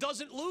guy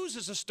doesn't lose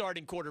as a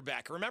starting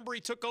quarterback. Remember, he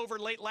took over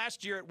late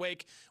last year at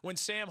Wake when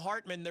Sam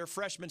Hartman, their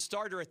freshman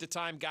starter at the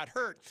time, got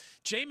hurt.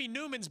 Jamie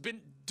Newman's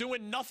been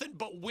doing nothing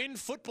but win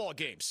football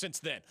games since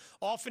then,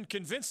 often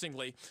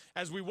convincingly.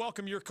 As we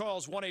welcome your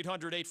calls,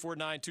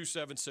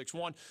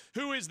 1-800-849-2761.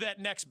 Who is that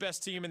next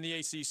best team in the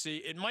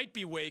ACC? It might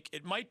be Wake.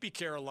 It might be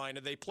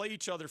Carolina. They play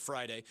each other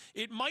Friday.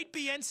 It might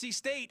be NC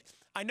State.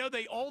 I know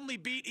they only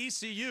beat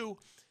ECU,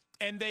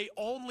 and they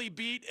only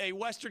beat a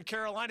Western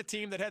Carolina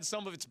team that had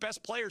some of its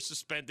best players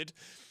suspended.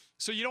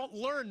 So you don't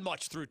learn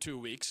much through 2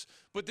 weeks.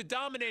 But the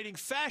dominating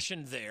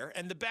fashion there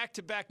and the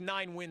back-to-back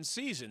 9-win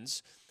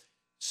seasons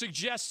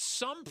suggests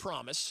some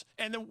promise.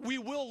 And then we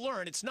will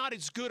learn it's not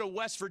as good a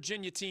West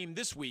Virginia team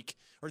this week,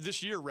 or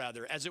this year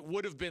rather, as it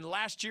would have been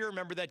last year.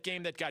 Remember that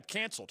game that got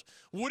canceled?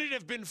 Would it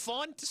have been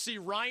fun to see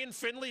Ryan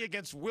Finley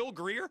against Will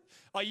Grier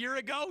a year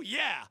ago?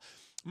 Yeah.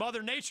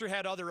 Mother Nature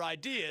had other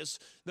ideas.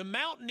 The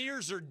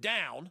Mountaineers are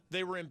down.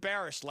 They were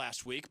embarrassed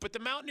last week, but the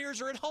Mountaineers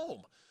are at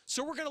home.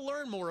 So we're going to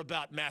learn more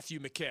about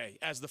Matthew McKay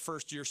as the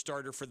first-year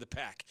starter for the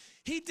Pack.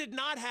 He did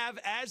not have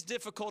as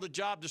difficult a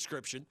job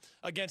description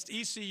against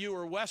ECU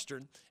or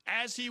Western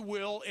as he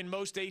will in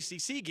most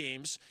ACC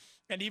games,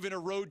 and even a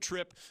road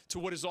trip to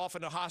what is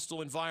often a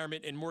hostile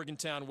environment in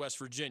Morgantown, West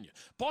Virginia.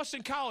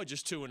 Boston College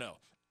is 2-0.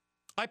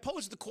 I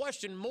posed the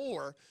question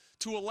more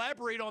to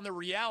elaborate on the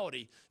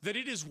reality that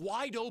it is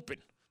wide open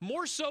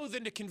more so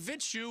than to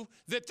convince you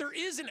that there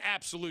is an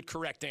absolute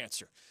correct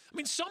answer. I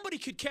mean, somebody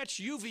could catch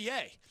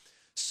UVA.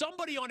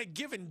 Somebody on a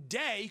given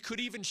day could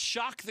even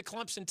shock the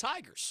Clemson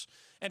Tigers.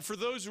 And for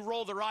those who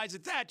roll their eyes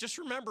at that, just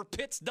remember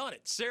Pitt's done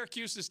it.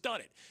 Syracuse has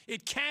done it.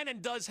 It can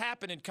and does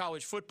happen in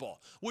college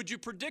football. Would you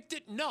predict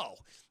it? No.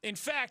 In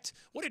fact,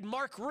 what did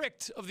Mark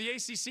Richt of the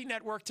ACC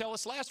Network tell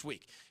us last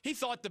week? He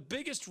thought the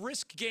biggest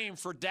risk game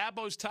for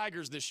Dabo's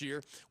Tigers this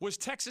year was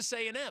Texas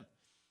A&M.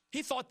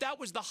 He thought that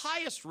was the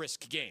highest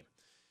risk game,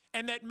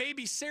 and that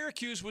maybe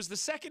Syracuse was the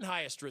second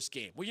highest risk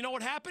game. Well, you know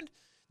what happened?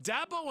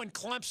 Dabo and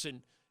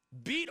Clemson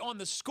beat on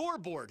the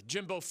scoreboard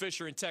Jimbo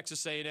Fisher and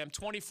Texas A&M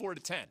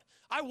 24-10.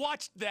 I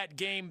watched that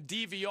game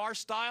DVR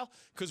style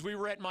because we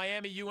were at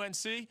Miami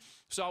UNC,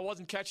 so I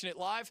wasn't catching it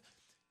live.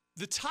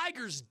 The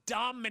Tigers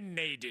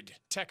dominated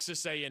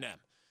Texas A&M.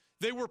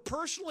 They were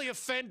personally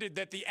offended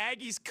that the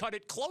Aggies cut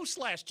it close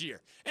last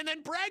year and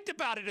then bragged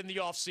about it in the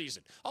offseason.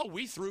 Oh,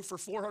 we threw for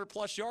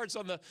 400-plus yards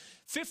on the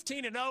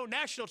 15-0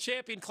 national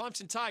champion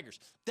Clemson Tigers.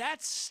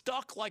 That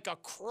stuck like a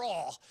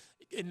crawl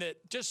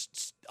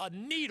just a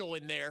needle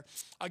in there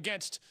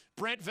against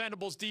Brent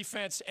Venables'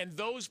 defense, and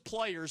those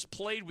players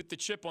played with the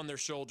chip on their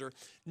shoulder.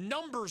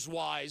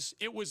 Numbers-wise,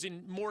 it was a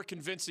more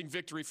convincing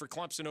victory for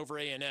Clemson over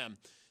A&M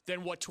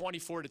than what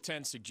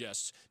 24-10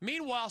 suggests.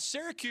 Meanwhile,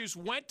 Syracuse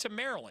went to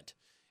Maryland.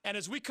 And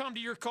as we come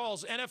to your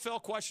calls,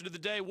 NFL question of the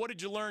day, what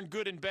did you learn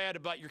good and bad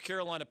about your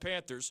Carolina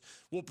Panthers?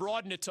 We'll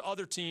broaden it to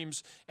other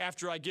teams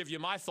after I give you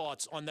my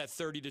thoughts on that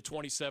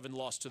 30-27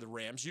 loss to the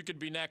Rams. You could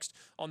be next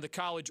on the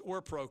college or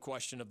pro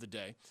question of the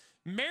day.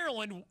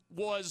 Maryland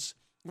was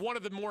one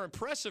of the more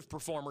impressive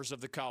performers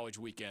of the college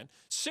weekend.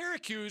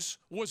 Syracuse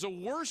was a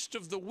worst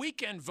of the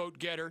weekend vote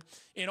getter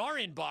in our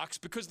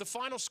inbox because the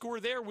final score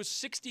there was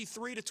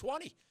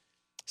 63-20.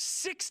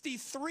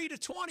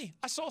 63-20.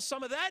 I saw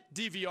some of that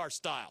DVR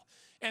style.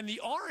 And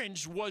the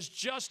Orange was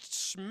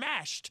just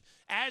smashed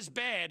as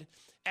bad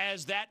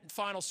as that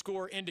final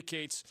score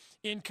indicates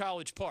in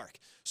College Park.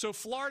 So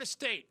Florida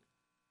State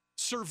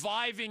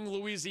surviving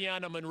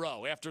Louisiana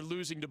Monroe after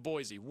losing to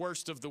Boise,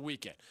 worst of the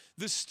weekend.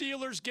 The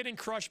Steelers getting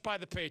crushed by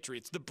the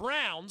Patriots. The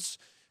Browns,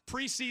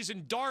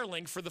 preseason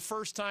darling for the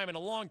first time in a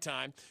long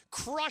time,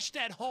 crushed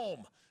at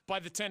home by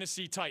the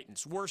Tennessee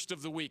Titans, worst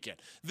of the weekend.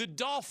 The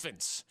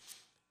Dolphins,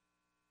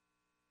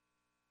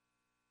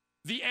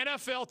 the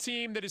NFL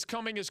team that is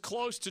coming as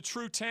close to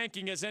true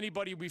tanking as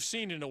anybody we've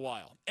seen in a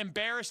while.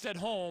 Embarrassed at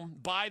home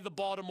by the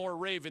Baltimore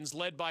Ravens,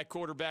 led by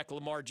quarterback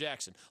Lamar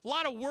Jackson. A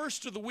lot of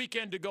worst of the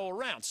weekend to go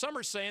around. Some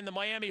are saying the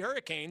Miami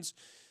Hurricanes,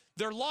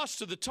 their loss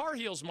to the Tar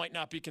Heels might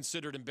not be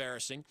considered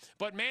embarrassing,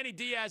 but Manny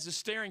Diaz is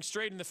staring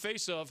straight in the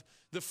face of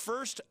the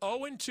first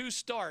 0-2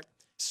 start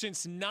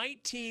since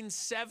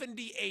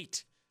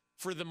 1978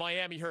 for the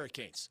Miami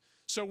Hurricanes.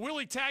 So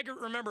Willie Taggart,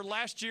 remember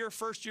last year,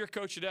 first-year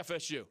coach at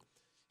FSU.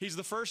 He's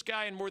the first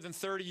guy in more than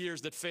 30 years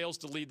that fails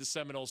to lead the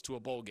Seminoles to a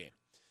bowl game.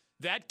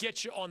 That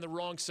gets you on the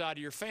wrong side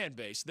of your fan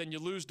base. Then you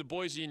lose to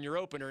Boise in your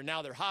opener, and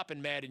now they're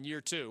hopping mad in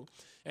year two.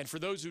 And for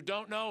those who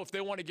don't know, if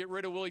they want to get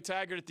rid of Willie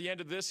Taggart at the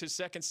end of this, his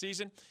second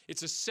season,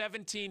 it's a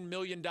 $17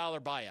 million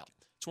buyout.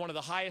 It's one of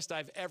the highest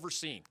I've ever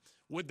seen.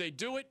 Would they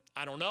do it?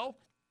 I don't know.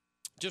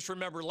 Just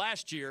remember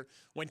last year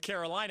when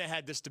Carolina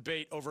had this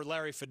debate over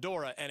Larry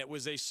Fedora, and it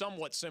was a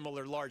somewhat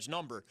similar large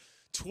number.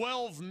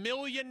 $12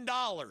 million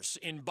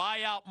in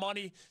buyout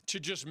money to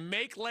just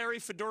make Larry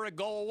Fedora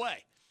go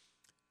away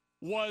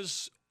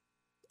was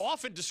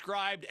often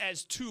described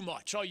as too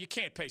much. Oh, you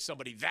can't pay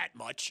somebody that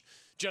much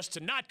just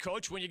to not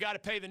coach when you got to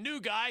pay the new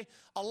guy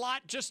a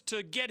lot just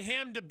to get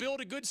him to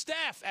build a good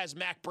staff, as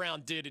Mac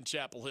Brown did in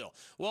Chapel Hill.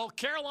 Well,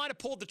 Carolina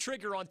pulled the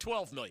trigger on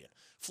 $12 million.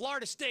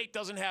 Florida State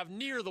doesn't have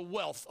near the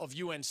wealth of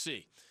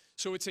UNC.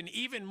 So it's an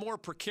even more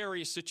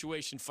precarious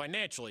situation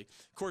financially.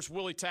 Of course,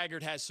 Willie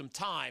Taggart has some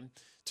time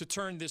to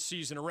turn this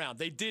season around.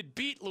 They did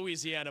beat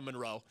Louisiana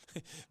Monroe.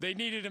 They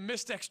needed a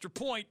missed extra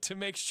point to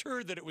make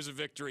sure that it was a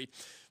victory.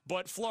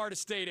 But Florida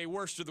State, a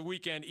worst of the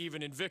weekend,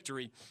 even in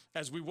victory,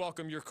 as we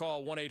welcome your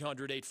call,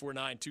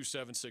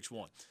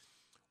 1-800-849-2761.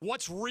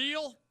 What's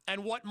real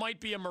and what might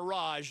be a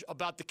mirage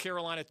about the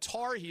Carolina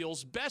Tar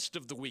Heels' best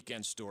of the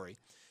weekend story?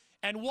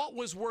 And what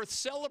was worth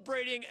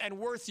celebrating and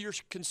worth your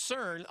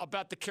concern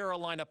about the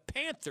Carolina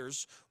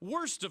Panthers'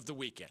 worst of the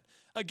weekend?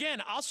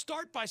 Again, I'll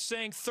start by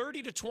saying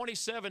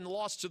 30-27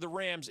 loss to the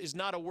Rams is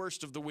not a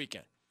worst of the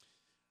weekend.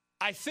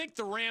 I think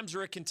the Rams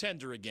are a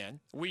contender again.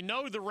 We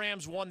know the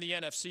Rams won the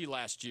NFC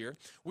last year.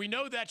 We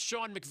know that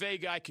Sean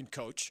McVay guy can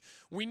coach.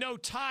 We know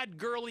Todd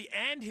Gurley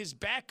and his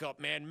backup,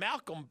 man,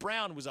 Malcolm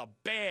Brown, was a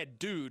bad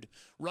dude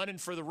running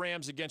for the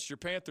Rams against your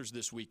Panthers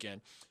this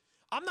weekend.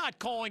 I'm not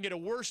calling it a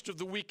worst of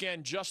the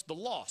weekend, just the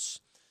loss.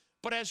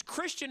 But as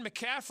Christian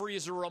McCaffrey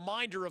is a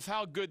reminder of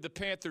how good the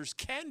Panthers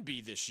can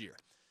be this year,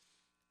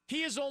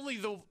 he is only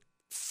the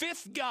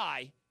fifth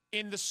guy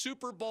in the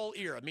Super Bowl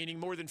era, meaning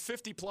more than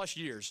 50-plus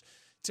years,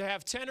 to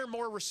have 10 or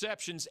more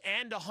receptions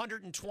and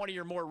 120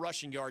 or more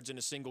rushing yards in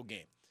a single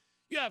game.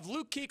 You have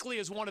Luke Kuechly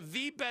as one of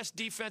the best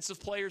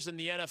defensive players in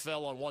the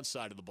NFL on one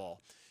side of the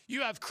ball.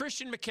 You have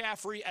Christian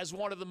McCaffrey as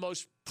one of the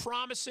most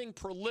promising,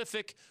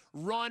 prolific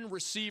run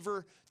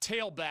receiver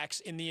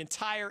tailbacks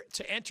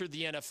to enter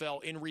the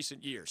NFL in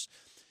recent years.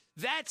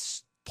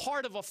 That's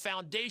part of a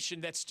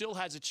foundation that still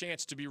has a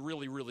chance to be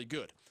really, really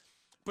good.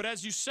 But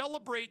as you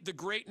celebrate the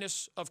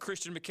greatness of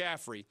Christian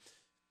McCaffrey,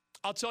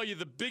 I'll tell you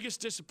the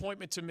biggest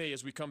disappointment to me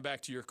as we come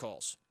back to your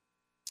calls.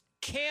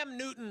 Cam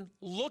Newton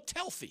looked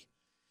healthy.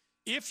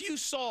 If you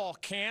saw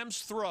Cam's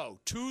throw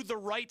to the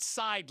right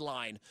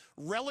sideline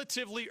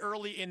relatively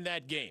early in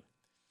that game,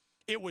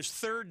 it was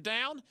third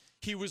down.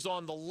 He was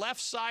on the left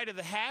side of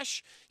the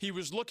hash. He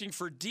was looking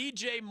for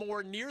DJ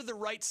Moore near the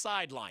right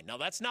sideline. Now,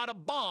 that's not a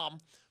bomb,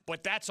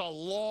 but that's a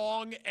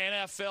long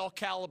NFL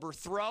caliber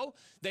throw.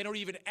 They don't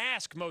even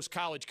ask most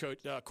college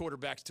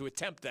quarterbacks to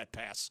attempt that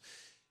pass.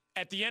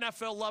 At the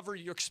NFL level,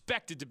 you're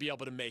expected to be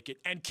able to make it,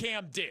 and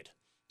Cam did.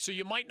 So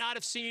you might not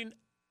have seen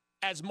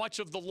as much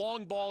of the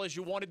long ball as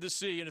you wanted to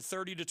see in a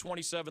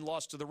 30-27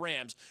 loss to the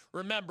Rams.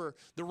 Remember,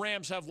 the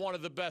Rams have one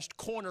of the best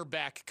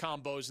cornerback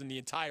combos in the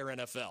entire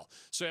NFL.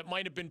 So it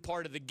might have been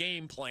part of the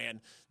game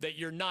plan that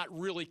you're not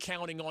really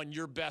counting on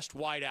your best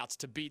wideouts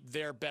to beat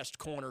their best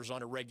corners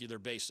on a regular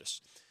basis.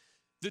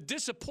 The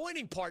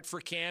disappointing part for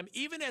Cam,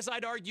 even as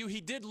I'd argue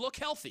he did look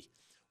healthy,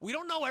 we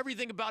don't know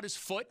everything about his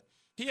foot.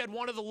 He had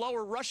one of the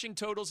lower rushing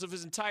totals of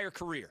his entire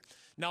career.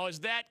 Now, is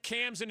that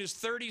Cam's in his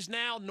 30s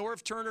now?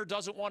 Norv Turner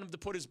doesn't want him to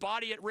put his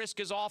body at risk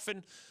as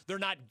often. They're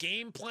not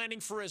game planning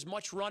for as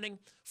much running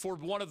for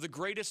one of the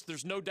greatest,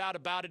 there's no doubt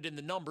about it in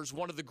the numbers,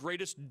 one of the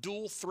greatest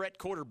dual threat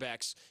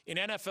quarterbacks in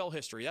NFL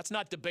history. That's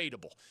not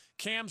debatable.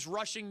 Cam's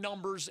rushing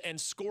numbers and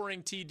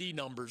scoring TD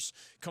numbers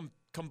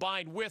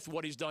combined with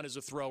what he's done as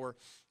a thrower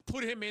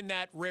put him in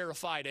that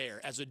rarefied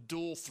air as a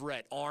dual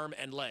threat, arm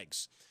and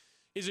legs.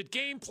 Is it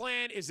game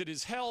plan? Is it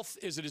his health?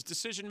 Is it his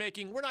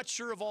decision-making? We're not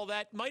sure of all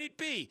that. Might it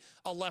be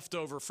a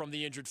leftover from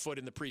the injured foot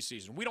in the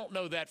preseason? We don't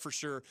know that for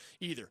sure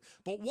either.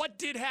 But what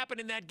did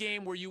happen in that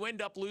game where you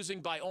end up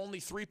losing by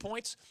only 3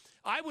 points?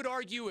 I would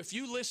argue if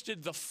you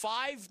listed the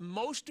 5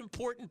 most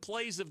important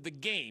plays of the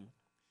game,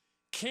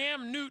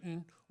 Cam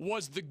Newton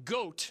was the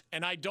GOAT,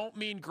 and I don't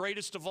mean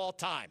greatest of all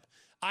time.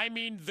 I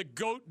mean the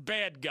GOAT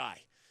bad guy.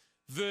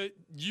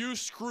 You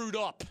screwed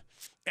up,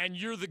 and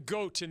you're the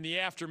GOAT in the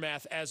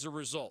aftermath as a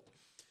result.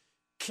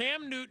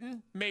 Cam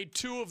Newton made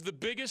 2 of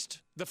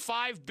the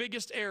 5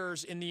 biggest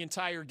errors in the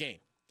entire game.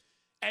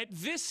 At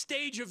this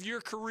stage of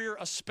your career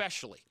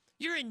especially,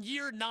 you're in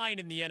year 9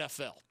 in the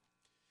NFL.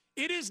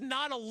 It is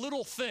not a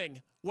little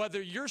thing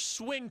whether your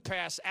swing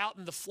pass out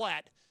in the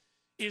flat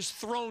is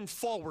thrown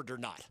forward or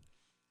not.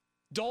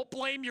 Don't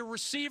blame your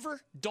receiver.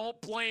 Don't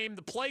blame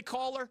the play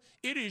caller.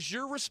 It is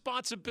your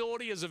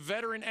responsibility as a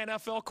veteran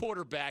NFL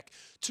quarterback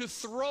to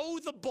throw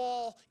the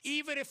ball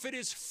even if it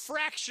is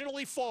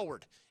fractionally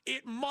forward.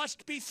 It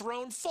must be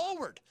thrown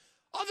forward.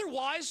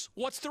 Otherwise,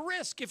 what's the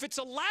risk? If it's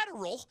a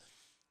lateral,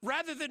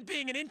 rather than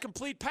being an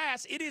incomplete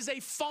pass, it is a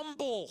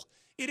fumble.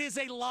 It is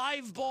a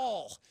live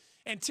ball.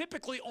 And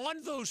typically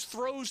on those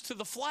throws to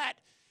the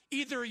flat,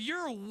 either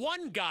your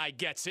one guy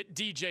gets it,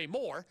 DJ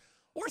Moore,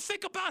 or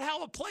think about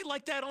how a play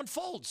like that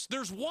unfolds.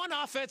 There's one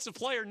offensive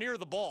player near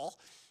the ball,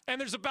 and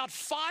there's about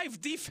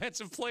 5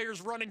 defensive players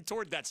running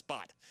toward that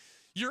spot.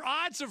 Your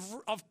odds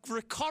of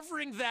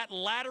recovering that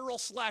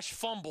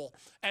lateral/fumble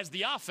as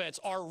the offense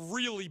are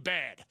really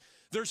bad.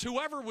 There's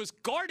whoever was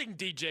guarding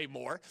DJ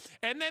Moore,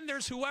 and then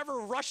there's whoever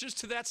rushes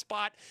to that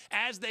spot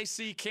as they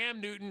see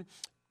Cam Newton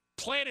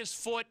plant his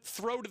foot,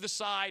 throw to the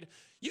side.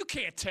 You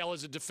can't tell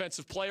as a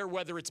defensive player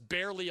whether it's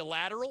barely a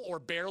lateral or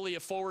barely a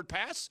forward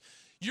pass.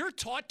 You're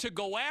taught to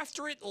go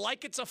after it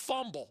like it's a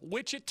fumble,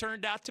 which it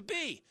turned out to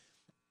be.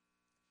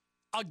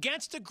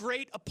 Against a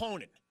great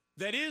opponent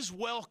that is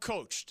well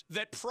coached,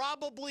 that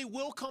probably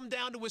will come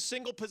down to a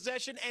single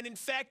possession, and in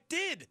fact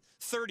did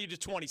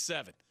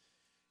 30-27.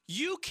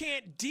 You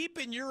can't, deep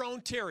in your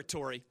own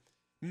territory,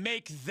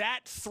 make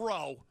that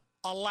throw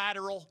a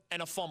lateral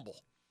and a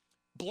fumble.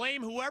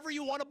 Blame whoever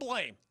you want to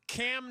blame.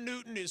 Cam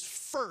Newton is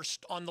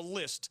first on the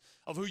list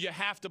of who you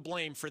have to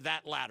blame for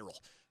that lateral.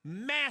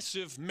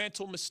 Massive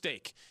mental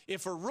mistake.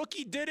 If a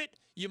rookie did it,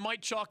 you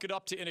might chalk it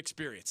up to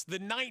inexperience. The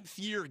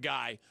 9th-year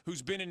guy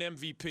who's been an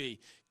MVP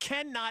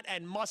cannot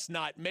and must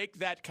not make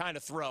that kind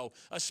of throw,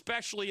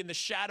 especially in the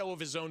shadow of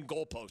his own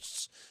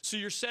goalposts. So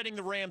you're setting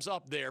the Rams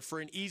up there for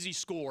an easy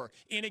score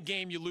in a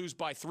game you lose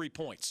by 3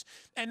 points.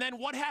 And then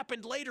what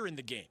happened later in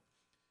the game?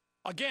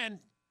 Again,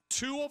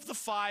 2 of the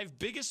 5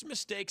 biggest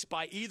mistakes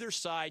by either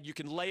side you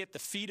can lay at the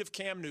feet of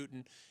Cam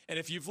Newton. And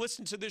if you've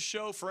listened to this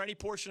show for any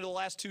portion of the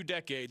last 2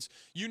 decades,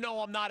 you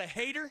know I'm not a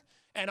hater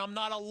and I'm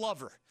not a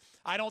lover.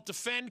 I don't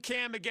defend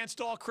Cam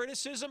against all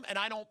criticism, and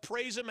I don't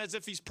praise him as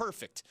if he's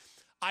perfect.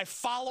 I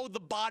follow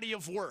the body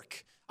of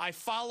work. I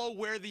follow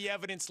where the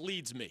evidence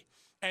leads me.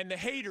 And the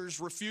haters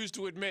refuse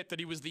to admit that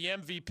he was the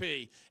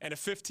MVP and a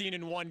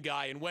 15-1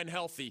 guy, and when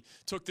healthy,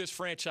 took this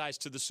franchise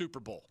to the Super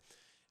Bowl.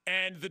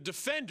 And the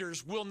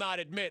defenders will not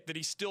admit that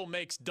he still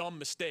makes dumb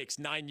mistakes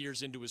 9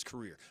 years into his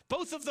career.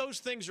 Both of those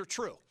things are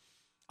true.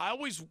 I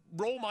always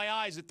roll my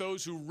eyes at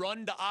those who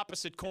run to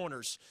opposite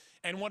corners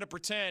and want to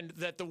pretend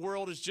that the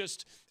world is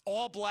just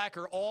all black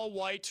or all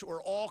white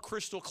or all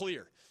crystal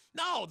clear.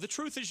 No, the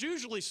truth is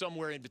usually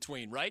somewhere in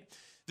between, right?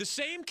 The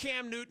same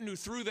Cam Newton who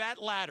threw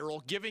that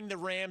lateral, giving the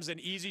Rams an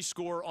easy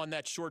score on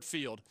that short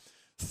field,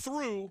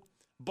 threw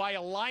by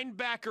a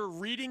linebacker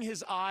reading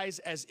his eyes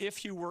as if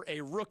he were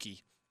a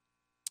rookie,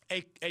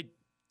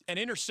 an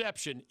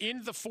interception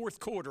in the fourth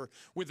quarter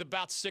with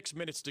about 6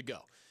 minutes to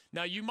go.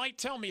 Now, you might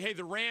tell me, hey,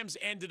 the Rams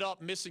ended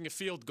up missing a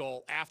field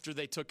goal after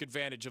they took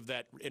advantage of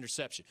that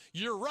interception.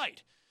 You're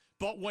right.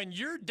 But when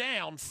you're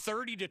down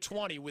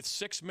 30-20 with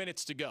 6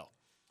 minutes to go,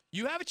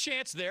 you have a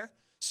chance there.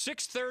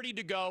 6:30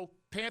 to go,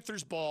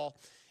 Panthers ball,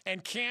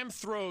 and Cam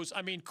throws.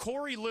 I mean,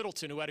 Corey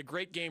Littleton, who had a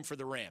great game for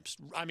the Rams.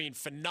 I mean,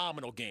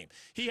 phenomenal game.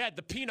 He had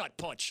the peanut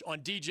punch on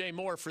DJ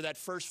Moore for that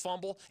first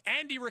fumble,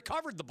 and he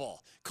recovered the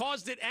ball,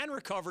 caused it and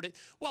recovered it.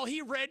 Well,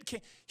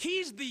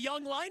 he's the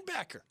young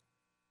linebacker.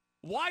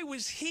 Why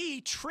was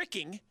he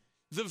tricking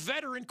the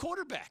veteran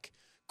quarterback?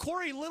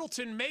 Corey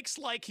Littleton makes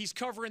like he's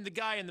covering the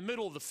guy in the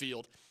middle of the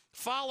field,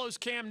 follows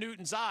Cam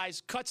Newton's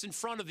eyes, cuts in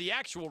front of the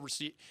actual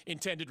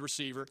intended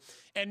receiver,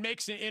 and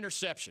makes an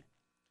interception.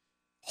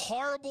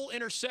 Horrible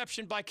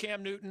interception by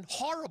Cam Newton.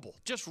 Horrible.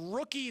 Just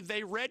rookie.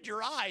 They read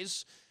your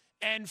eyes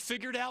and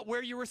figured out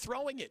where you were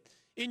throwing it.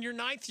 In your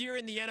 9th year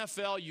in the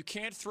NFL, you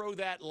can't throw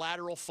that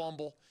lateral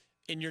fumble.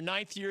 In your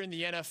 9th year in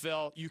the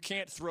NFL, you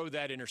can't throw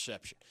that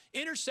interception.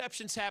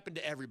 Interceptions happen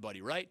to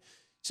everybody, right?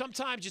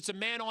 Sometimes it's a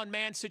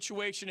man-on-man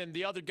situation and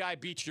the other guy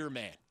beats your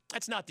man.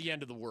 That's not the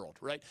end of the world,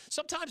 right?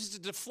 Sometimes it's a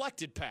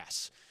deflected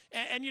pass.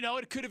 And you know,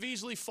 it could have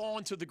easily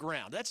fallen to the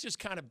ground. That's just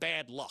kind of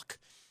bad luck.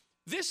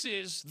 This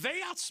is, they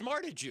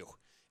outsmarted you.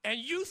 And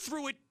you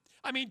threw it.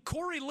 I mean,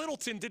 Corey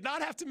Littleton did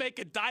not have to make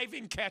a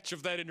diving catch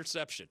of that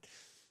interception.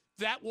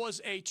 That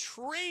was a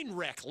train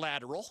wreck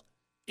lateral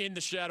in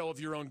the shadow of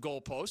your own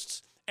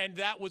goalposts. And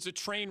that was a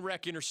train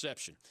wreck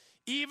interception.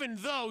 Even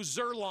though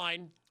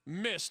Zuerlein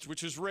missed,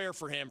 which is rare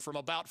for him, from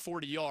about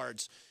 40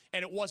 yards,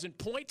 and it wasn't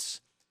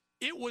points,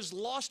 it was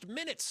lost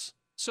minutes.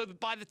 So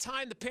that by the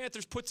time the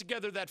Panthers put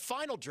together that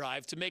final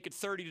drive to make it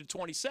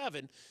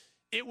 30-27,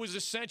 it was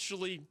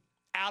essentially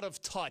out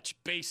of touch,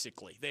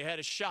 basically. They had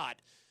a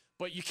shot,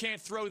 but you can't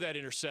throw that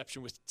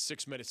interception with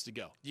 6 minutes to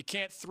go. You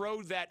can't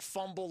throw that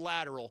fumble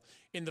lateral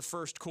in the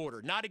first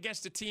quarter. Not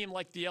against a team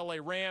like the LA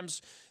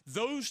Rams.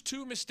 Those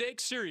two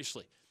mistakes,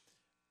 seriously,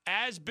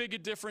 as big a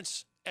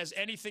difference as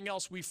anything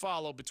else we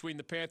follow between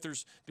the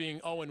Panthers being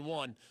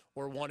 0-1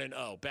 or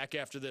 1-0. Back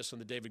after this on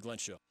The David Glenn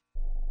Show.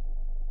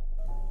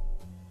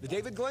 The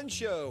David Glenn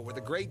Show, where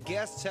the great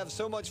guests have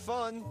so much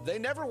fun, they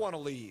never want to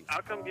leave.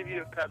 I'll come give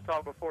you a pep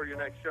talk before your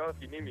next show if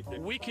you need me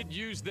to. We could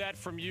use that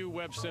from you,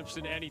 Webb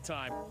Simpson,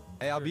 anytime.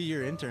 Hey, I'll be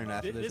your intern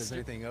after this. Is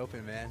anything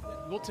open, man?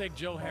 We'll take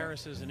Joe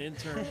Harris as an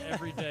intern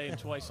every day and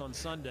twice on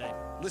Sunday.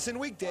 Listen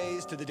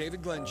weekdays to The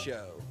David Glenn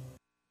Show.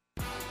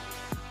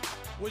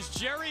 Was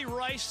Jerry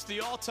Rice, the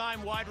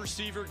all-time wide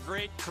receiver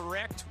great,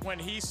 correct when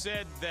he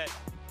said that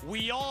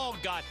we all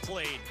got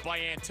played by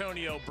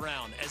Antonio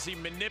Brown as he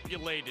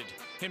manipulated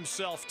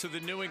himself to the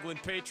New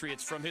England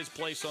Patriots from his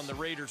place on the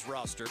Raiders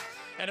roster?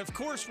 And, of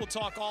course, we'll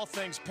talk all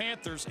things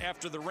Panthers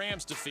after the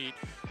Rams defeat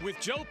with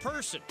Joe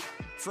Person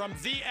from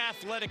The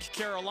Athletic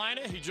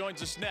Carolina. He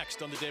joins us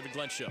next on The David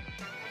Glenn Show.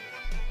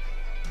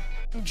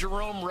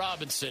 Jerome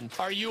Robinson,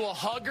 are you a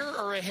hugger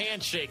or a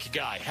handshake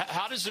guy?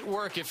 How does it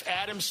work if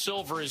Adam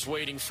Silver is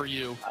waiting for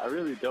you? I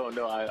really don't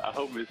know. I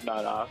hope it's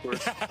not awkward.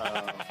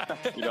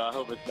 I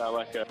hope it's not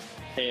like a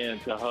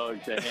hand to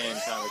hug to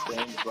hand kind of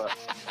thing. But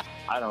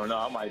I don't know.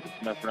 I might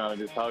just mess around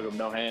and just hug him,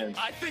 no hands.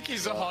 I think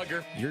he's a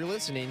hugger. You're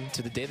listening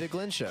to The David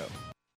Glenn Show.